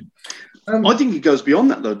the need. I think it goes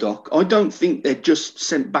beyond that, though, Doc. I don't think they're just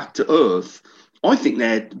sent back to Earth. I think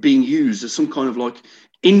they're being used as some kind of like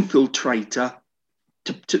infiltrator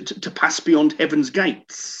to pass beyond heaven's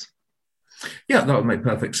gates. Yeah, that would make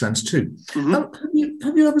perfect sense too. Have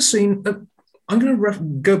you ever seen? I'm going to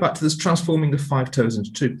go back to this transforming of 5 toes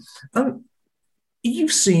into 2.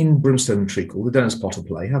 You've seen Brimstone and Treacle, the Dennis Potter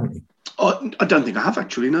play, haven't you? I don't think I have,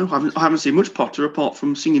 actually. No, I haven't seen much Potter apart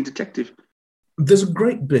from Singing Detective. There's a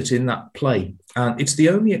great bit in that play, and it's the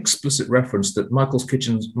only explicit reference that Michael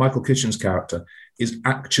Kitchen's character is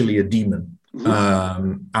actually a demon,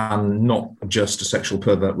 and not just a sexual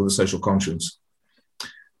pervert with a social conscience.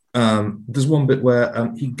 There's one bit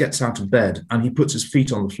where he gets out of bed and he puts his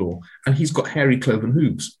feet on the floor, and he's got hairy cloven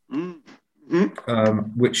hooves,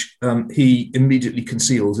 which he immediately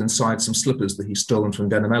conceals inside some slippers that he's stolen from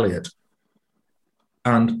Denham Elliott.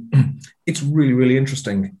 And it's really, really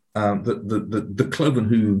interesting. The cloven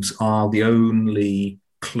hooves are the only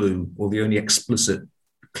clue, or the only explicit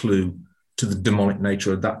clue, to the demonic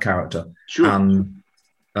nature of that character. Sure. And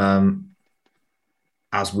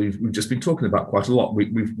as we've just been talking about quite a lot,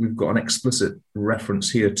 we've got an explicit reference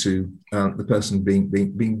here to the person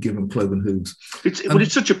being given cloven hooves.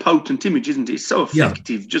 It's such a potent image, isn't it? It's so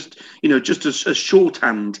effective. Yeah. Just a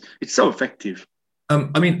shorthand. It's so effective.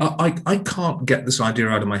 I mean, I can't get this idea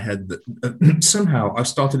out of my head that somehow I've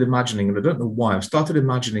started imagining, and I don't know why, I've started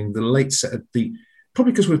imagining the late set of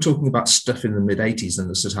probably because we were talking about stuff in the mid-'80s and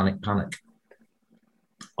the Satanic Panic.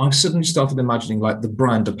 I've suddenly started imagining like the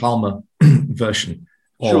Brian De Palma version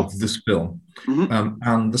of this film. Mm-hmm.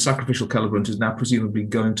 And the sacrificial celebrant is now presumably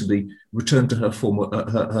going to be returned to her former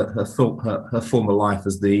her former life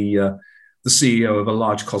as the CEO of a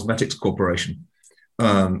large cosmetics corporation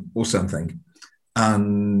or something.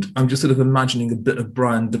 And I'm just sort of imagining a bit of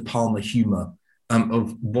Brian De Palma humor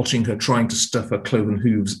of watching her trying to stuff her cloven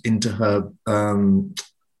hooves into her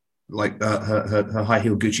her high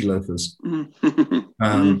heel Gucci loafers,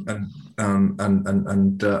 and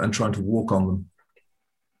trying to walk on them.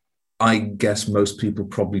 I guess most people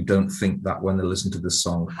probably don't think that when they listen to this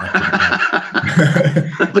song.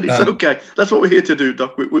 But it's okay. That's what we're here to do,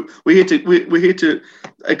 Doc. We're here to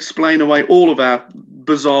explain away all of our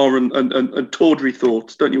bizarre and tawdry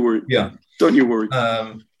thoughts. Don't you worry. Yeah. Don't you worry.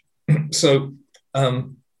 A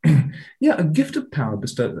gift of power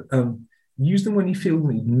bestowed. Use them when you feel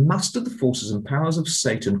need. Master the forces and powers of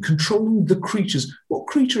Satan, controlling the creatures. What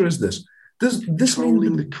creature is this? Does this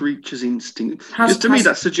controlling the creature's instinct? To me,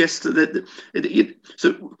 that suggests that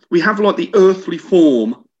so we have like the earthly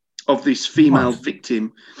form of this female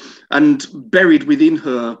victim, and buried within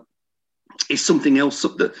her is something else.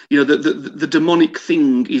 That the demonic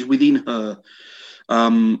thing is within her.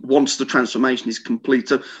 Once the transformation is complete,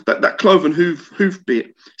 so that cloven hoof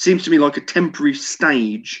bit seems to me like a temporary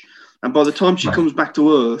stage, and by the time she comes back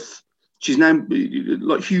to Earth, she's now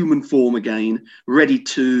like human form again, ready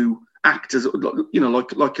to act as what's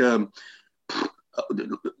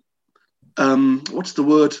the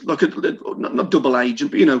word, like not double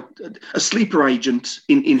agent, but a sleeper agent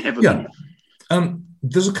in heaven.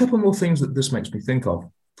 There's a couple more things that this makes me think of.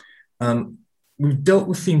 We've dealt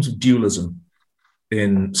with themes of dualism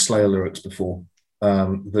in Slayer lyrics before,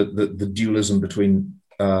 the dualism between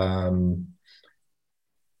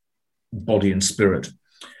body and spirit.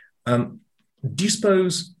 Do you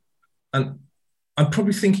suppose, and I'm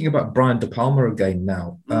probably thinking about Brian De Palma again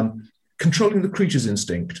now, controlling the creature's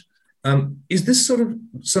instinct, is this sort of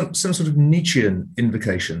some sort of Nietzschean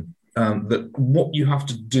invocation that what you have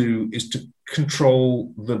to do is to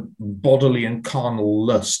control the bodily and carnal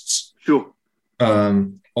lusts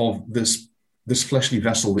of this fleshly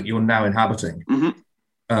vessel that you're now inhabiting? Mm-hmm.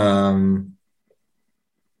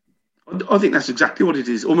 I think that's exactly what it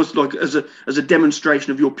is, almost like as a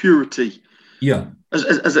demonstration of your purity. Yeah,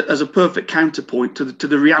 as a perfect counterpoint to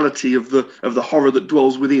the reality of the horror that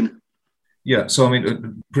dwells within. Yeah. So I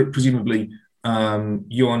mean, presumably,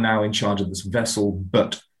 you are now in charge of this vessel,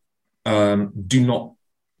 but do not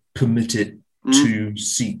permit it to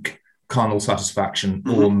seek carnal satisfaction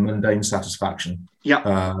or mundane satisfaction.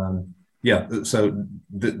 Yeah. So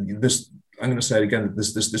this, I'm going to say it again,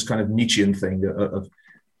 this kind of Nietzschean thing of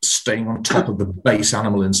staying on top of the base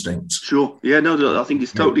animal instincts. Sure. Yeah, no, I think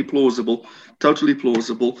it's totally plausible. Totally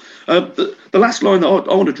plausible. The last line that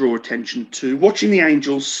I want to draw attention to, watching the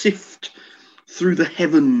angels sift through the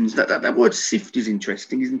heavens. That word sift is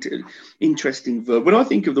interesting, isn't it? Interesting verb. When I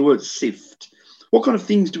think of the word sift, what kind of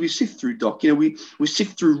things do we sift through, Doc? We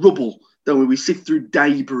sift through rubble, don't we? We sift through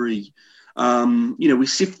debris. We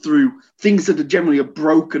sift through things that are generally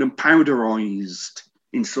broken and powderized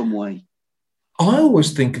in some way. I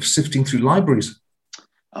always think of sifting through libraries.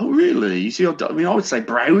 Oh, really? You see, I would say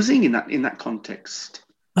browsing in that context.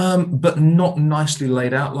 But not nicely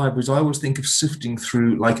laid out libraries. I always think of sifting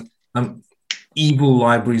through like evil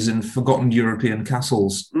libraries in forgotten European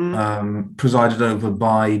castles, presided over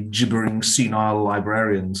by gibbering senile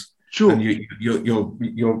librarians. Sure. And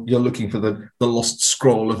you're looking for the lost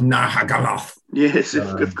scroll of Nahagaloth. Yes,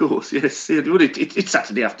 of course. Yes, it's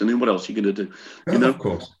Saturday afternoon. What else are you going to do? Of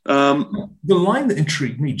course. The line that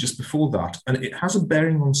intrigued me just before that, and it has a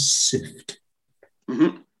bearing on sift.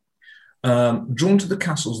 Mm-hmm. Drawn to the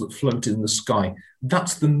castles that float in the sky.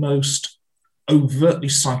 That's the most overtly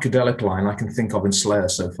psychedelic line I can think of in Slayer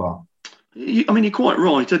so far. I mean, you're quite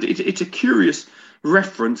right. It's a curious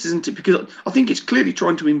reference, isn't it? Because I think it's clearly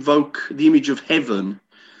trying to invoke the image of heaven,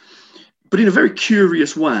 but in a very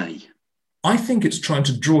curious way. I think it's trying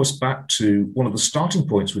to draw us back to one of the starting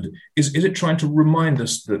points. Is it trying to remind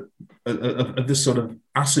us that of this sort of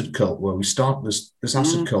acid cult where we start this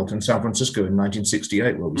acid cult in San Francisco in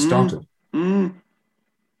 1968 where we started? I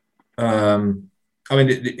mean,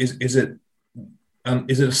 is it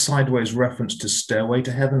Is it a sideways reference to Stairway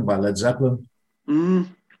to Heaven by Led Zeppelin?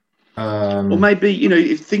 Or maybe,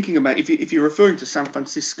 if thinking about if you're referring to San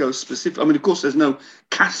Francisco specific, I mean, of course, there's no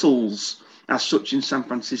castles as such in San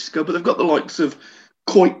Francisco, but they've got the likes of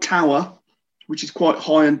Coit Tower, which is quite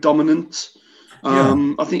high and dominant.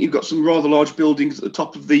 I think you've got some rather large buildings at the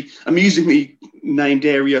top of the amusingly named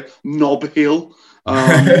area, Nob Hill. So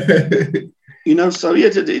yeah,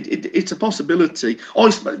 it's a possibility.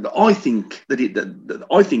 I think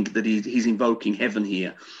that he's invoking heaven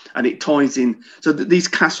here, and it ties in. So that these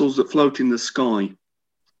castles that float in the sky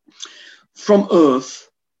from Earth,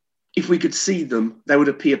 if we could see them, they would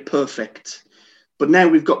appear perfect. But now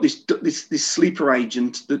we've got this sleeper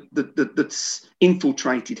agent that's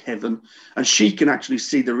infiltrated heaven, and she can actually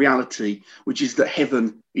see the reality, which is that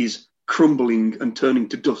heaven is crumbling and turning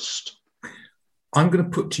to dust. I'm going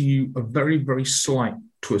to put to you a very, very slight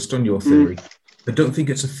twist on your theory. I don't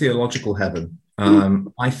think it's a theological heaven.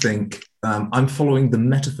 I think I'm following the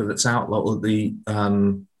metaphor that's outlined, the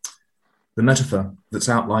metaphor that's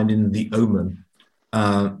outlined in The Omen.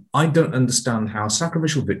 I don't understand how a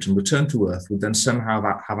sacrificial victim returned to Earth would then somehow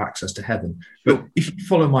have access to heaven. But if you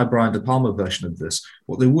follow my Brian De Palma version of this,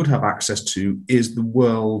 what they would have access to is the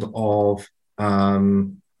world of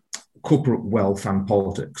corporate wealth and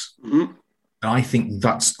politics. And I think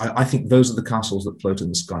those are the castles that float in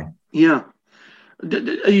the sky. Yeah.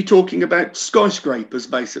 Are you talking about skyscrapers,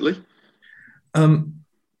 basically? That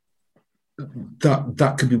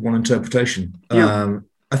could be one interpretation. Yeah.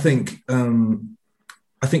 I think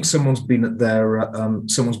someone's been at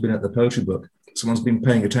the poetry book. Someone's been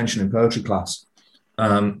paying attention in poetry class,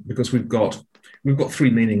 because we've got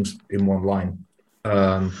three meanings in one line.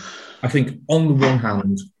 I think on the one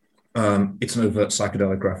hand, it's an overt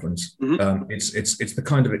psychedelic reference. It's the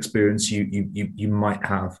kind of experience you might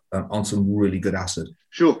have on some really good acid.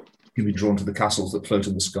 Sure. You can be drawn to the castles that float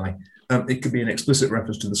in the sky. It could be an explicit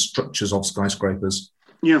reference to the structures of skyscrapers.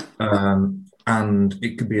 Yeah. And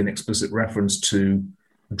it could be an explicit reference to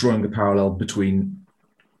drawing a parallel between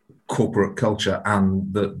corporate culture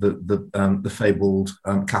and the fabled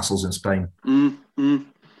castles in Spain.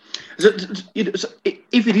 So,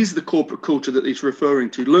 if it is the corporate culture that it's referring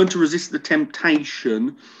to, learn to resist the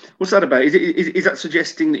temptation. What's that about? Is that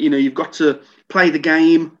suggesting that you've got to play the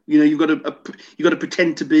game? You've got to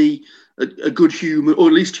pretend to be a good human, or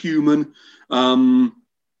at least human,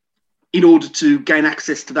 in order to gain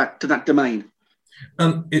access to that domain.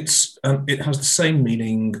 It has the same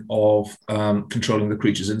meaning of controlling the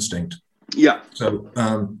creature's instinct. Yeah. So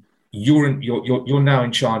you're now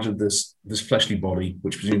in charge of this fleshly body,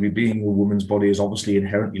 which presumably being a woman's body is obviously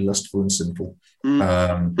inherently lustful and sinful.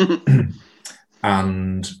 And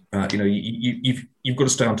you've got to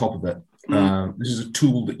stay on top of it. This is a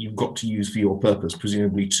tool that you've got to use for your purpose,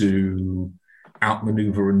 presumably to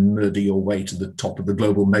outmaneuver and murder your way to the top of the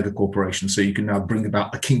global mega corporation, so you can now bring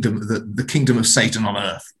about the kingdom of Satan on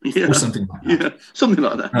Earth, or something like that. Yeah, something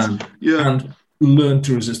like that. And learn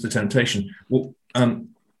to resist the temptation. Well,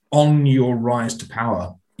 on your rise to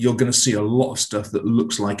power, you're going to see a lot of stuff that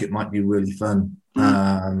looks like it might be really fun.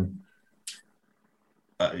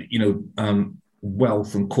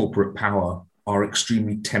 Wealth and corporate power are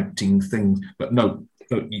extremely tempting things, but no,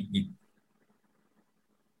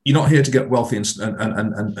 you're not here to get wealthy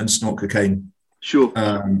and snort cocaine. Sure.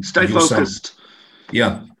 Stay focused.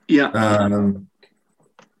 Yeah. Yeah.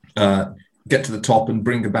 Get to the top and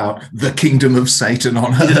bring about the kingdom of Satan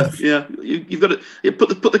on Earth. Yeah. You've got to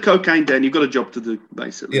put the cocaine down. You've got a job to do,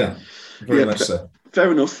 basically. Yeah. Very much so.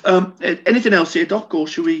 Fair enough. Anything else here, Doc, or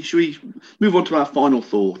should we move on to our final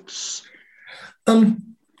thoughts?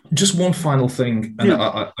 Just one final thing, and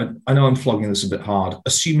I know I'm flogging this a bit hard.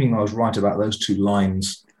 Assuming I was right about those two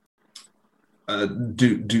lines,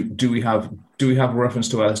 do we have a reference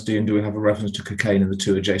to LSD and do we have a reference to cocaine in the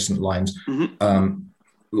two adjacent lines?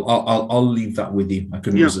 I'll leave that with you. I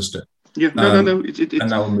couldn't resist it. Yeah, no. And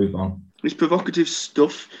now we'll move on. It's provocative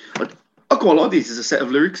stuff. I quite like these as a set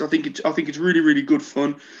of lyrics. I think it's really, really good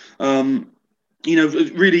fun.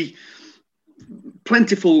 Really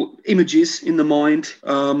plentiful images in the mind.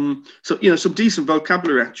 So some decent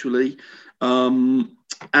vocabulary actually, and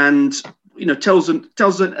tells an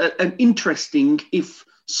interesting, if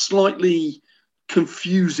slightly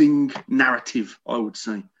confusing narrative, I would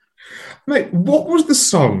say. Mate, what was the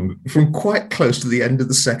song from quite close to the end of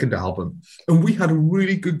the second album? And we had a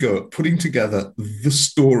really good go at putting together the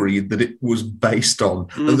story that it was based on.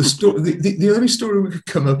 And the only story we could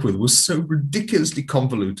come up with was so ridiculously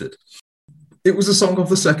convoluted. It was a song off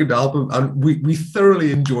the second album, and we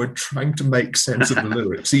thoroughly enjoyed trying to make sense of the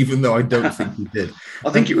lyrics, even though I don't think we did.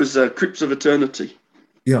 I think it was Crypts of Eternity.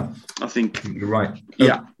 Yeah, I think. you're right.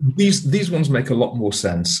 Yeah. These ones make a lot more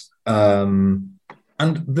sense. And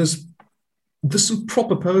there's some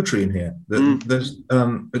proper poetry in here. There's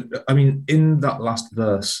I mean, in that last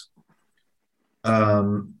verse,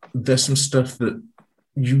 there's some stuff that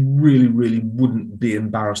you really, really wouldn't be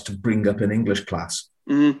embarrassed to bring up in English class.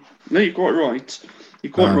 No, you're quite right.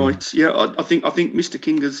 You're quite right. Yeah, I think Mr.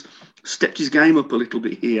 King has stepped his game up a little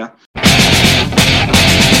bit here.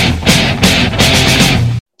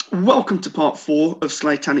 Welcome to part 4 of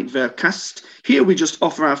Slatanic Vercast. Here we just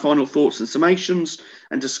offer our final thoughts and summations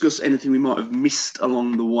and discuss anything we might have missed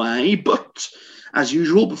along the way. But as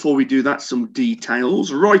usual, before we do that, some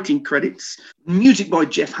details. Writing credits: music by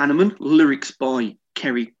Jeff Hanneman, lyrics by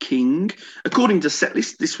Kerry King. According to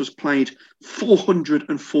Setlist, this was played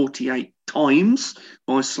 448 times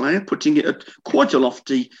by Slayer, putting it at quite a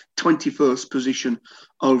lofty 21st position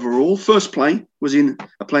overall. First play was in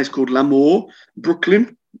a place called L'Amour,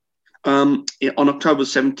 Brooklyn, on October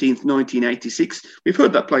 17th, 1986. We've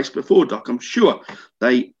heard that place before, Doc. I'm sure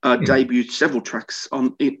they debuted several tracks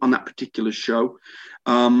on that particular show.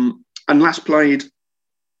 And last played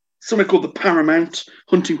somewhere called the Paramount,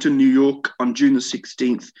 Huntington, New York, on June the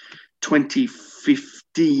 16th,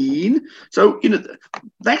 2015. So,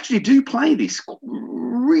 they actually do play this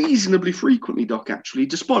reasonably frequently, Doc, actually,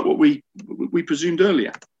 despite what we presumed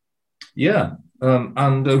earlier. Yeah,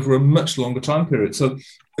 and over a much longer time period. So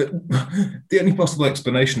the only possible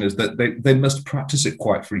explanation is that they must practice it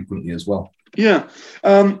quite frequently as well. Yeah.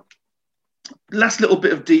 Last little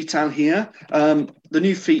bit of detail here. The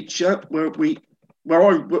new feature where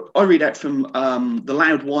I read out from the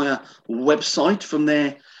Loudwire website, from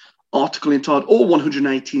their article entitled All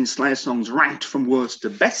 118 Slayer Songs Ranked from Worst to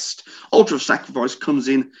Best. Altar of Sacrifice comes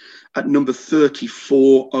in at number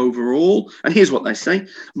 34 overall. And here's what they say: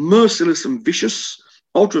 merciless and vicious,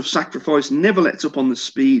 Altar of Sacrifice never lets up on the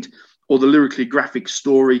speed or the lyrically graphic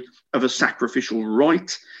story of a sacrificial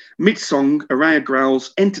rite. Mid-song, Araya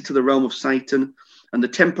growls, enter to the realm of Satan, and the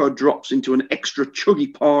tempo drops into an extra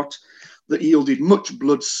chuggy part that yielded much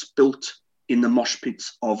blood spilt in the mosh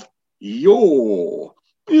pits of yore.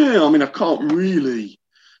 Yeah, I mean, I can't really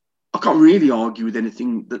argue with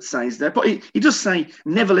anything that says there, but he does say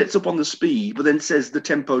never lets up on the speed, but then says the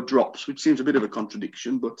tempo drops, which seems a bit of a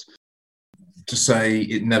contradiction. But to say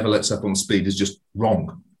it never lets up on speed is just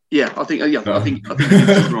wrong. Yeah, I think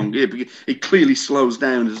it's wrong. Yeah, because it clearly slows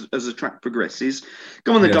down as the track progresses.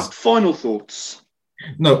 Go on then, Doc. Final thoughts.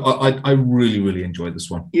 No, I really, really enjoyed this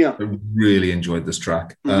one. Yeah, I really enjoyed this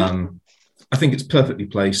track. I think it's perfectly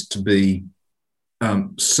placed to be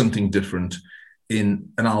something different in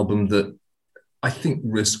an album that I think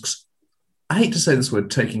risks, I hate to say this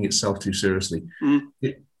word, taking itself too seriously.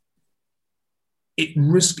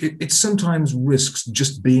 It sometimes risks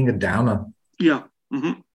just being a downer. Yeah.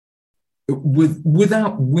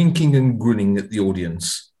 Without winking and grinning at the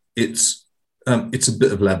audience, it's a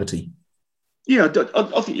bit of levity. Yeah,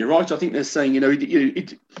 I think you're right. I think they're saying,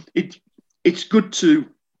 it's good to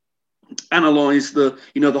analyze the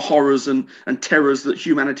horrors and terrors that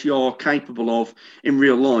humanity are capable of in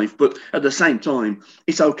real life, but at the same time,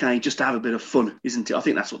 it's okay just to have a bit of fun, isn't it? I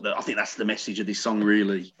think that's the message of this song,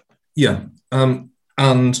 really. Yeah,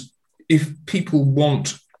 and if people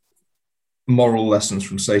want moral lessons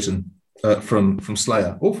from Satan, from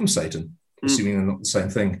Slayer or from Satan, assuming they're not the same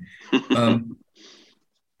thing,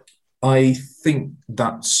 I think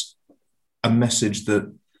that's a message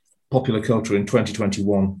that popular culture in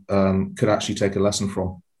 2021 could actually take a lesson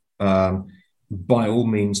from. By all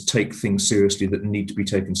means, take things seriously that need to be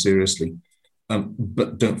taken seriously,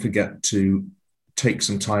 but don't forget to take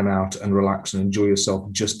some time out and relax and enjoy yourself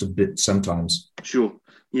just a bit sometimes. Sure.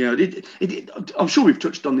 Yeah, I'm sure we've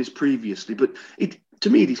touched on this previously, but to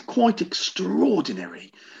me, it is quite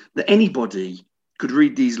extraordinary that anybody could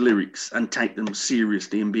read these lyrics and take them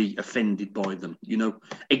seriously and be offended by them,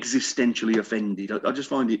 existentially offended. I just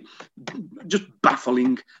find it just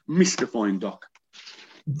baffling, mystifying, Doc.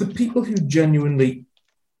 The people who genuinely...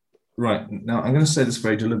 Right, now I'm going to say this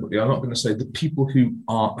very deliberately. I'm not going to say the people who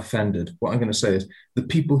are offended. What I'm going to say is the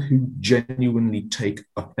people who genuinely take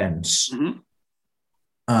offence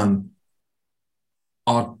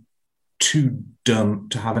are too dumb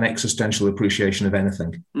to have an existential appreciation of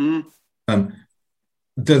anything.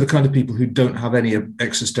 They're the kind of people who don't have any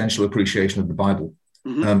existential appreciation of the Bible.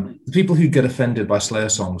 The people who get offended by Slayer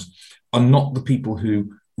songs are not the people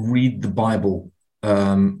who read the Bible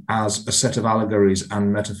as a set of allegories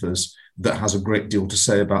and metaphors that has a great deal to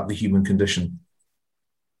say about the human condition.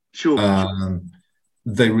 Sure.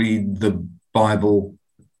 They read the Bible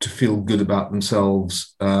to feel good about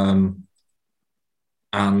themselves and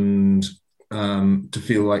to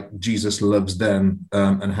feel like Jesus loves them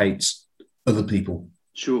and hates other people.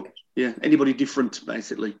 Sure. Yeah. Anybody different,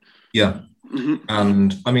 basically. Yeah. Mm-hmm.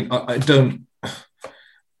 And I mean, I don't,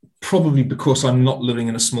 probably because I'm not living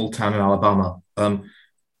in a small town in Alabama,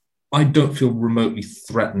 I don't feel remotely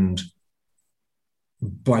threatened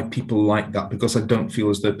by people like that, because I don't feel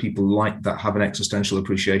as though people like that have an existential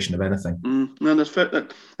appreciation of anything. No, that's fair.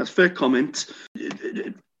 That's fair comment.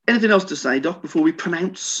 Anything else to say, Doc, before we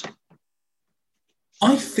pronounce?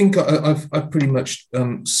 I think I've pretty much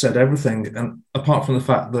said everything, and apart from the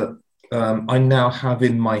fact that I now have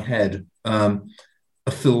in my head a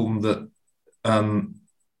film that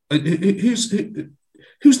who's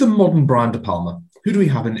the modern Brian De Palma? Who do we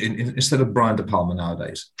have in instead of Brian De Palma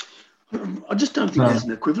nowadays? I just don't think there's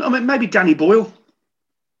an equivalent. I mean, maybe Danny Boyle.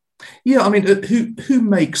 Yeah, I mean, who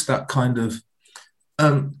makes that kind of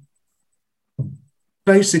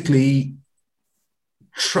basically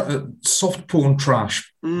soft porn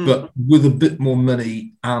trash, but with a bit more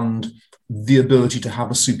money and the ability to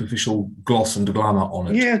have a superficial gloss and glamour on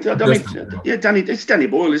it? Yeah, I mean, it's Danny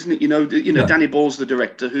Boyle, isn't it? You know, Danny Boyle's the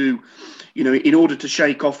director who, in order to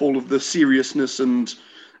shake off all of the seriousness and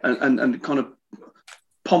kind of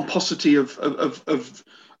pomposity of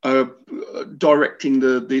directing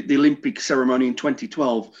the Olympic ceremony in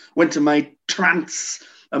 2012, went and made Trance,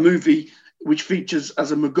 a movie which features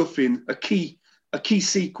as a MacGuffin a key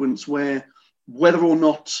sequence where whether or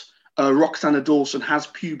not Roxanna Dawson has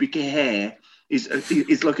pubic hair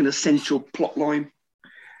is like an essential plot line.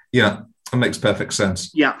 Yeah, it makes perfect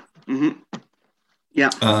sense. Yeah. Mm-hmm.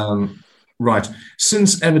 Yeah. Right.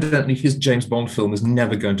 Since evidently his James Bond film is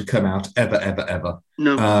never going to come out, ever.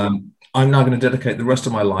 No. I'm now going to dedicate the rest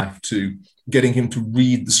of my life to getting him to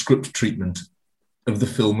read the script treatment of the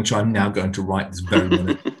film, which I'm now going to write this very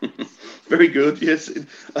minute. Very good. Yes.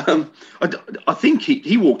 I think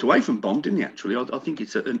he walked away from Bond, didn't he? Actually, I think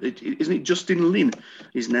isn't it Justin Lin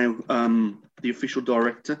is now the official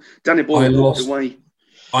director. Danny Boyle walked away.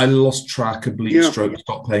 I lost track of Bleak Stroke.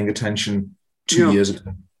 Stopped paying attention 2 years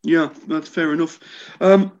ago. Yeah, that's fair enough.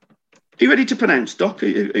 Are you ready to pronounce, Doc? Are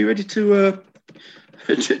you ready to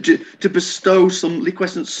bestow some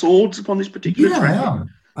liquescent swords upon this particular track? I am.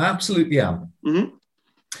 I absolutely am. Mm-hmm.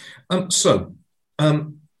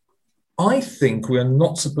 I think we are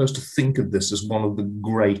not supposed to think of this as one of the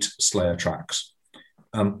great Slayer tracks.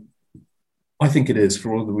 I think it is,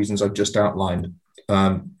 for all the reasons I've just outlined.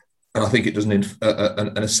 And I think it does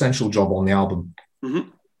an essential job on the album. Mm-hmm.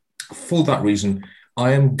 For that reason,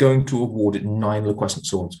 I am going to award it 9 liquescent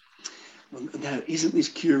swords. Now, isn't this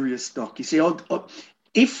curious, Doc? You see,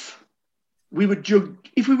 if we were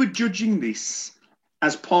judging this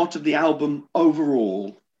as part of the album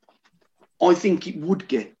overall, I think it would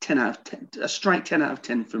get 10 out of 10, a straight 10 out of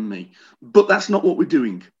 10 from me. But that's not what we're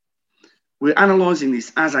doing. We're analysing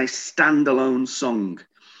this as a standalone song.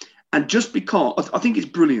 And just because, I think it's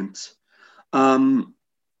brilliant.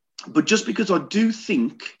 But just because I do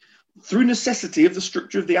think, through necessity of the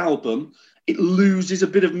structure of the album, it loses a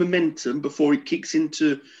bit of momentum before it kicks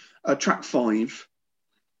into track 5.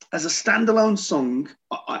 As a standalone song,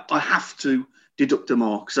 I have to deduct a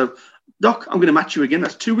mark. So, Doc, I'm going to match you again.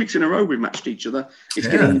 That's 2 weeks in a row we've matched each other. It's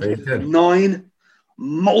getting 9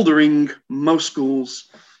 mouldering Moschools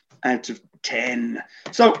out of 10.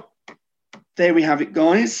 So, there we have it,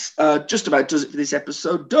 guys. Just about does it for this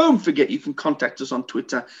episode. Don't forget you can contact us on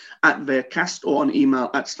Twitter @Vercast or on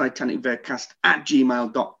email at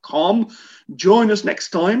slatanicvercast@gmail.com. Join us next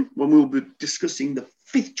time when we'll be discussing the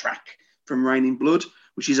 5th track from Raining Blood,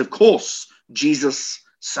 which is, of course, Jesus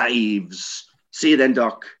Saves. See you then,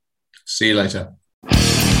 Doc. See you later.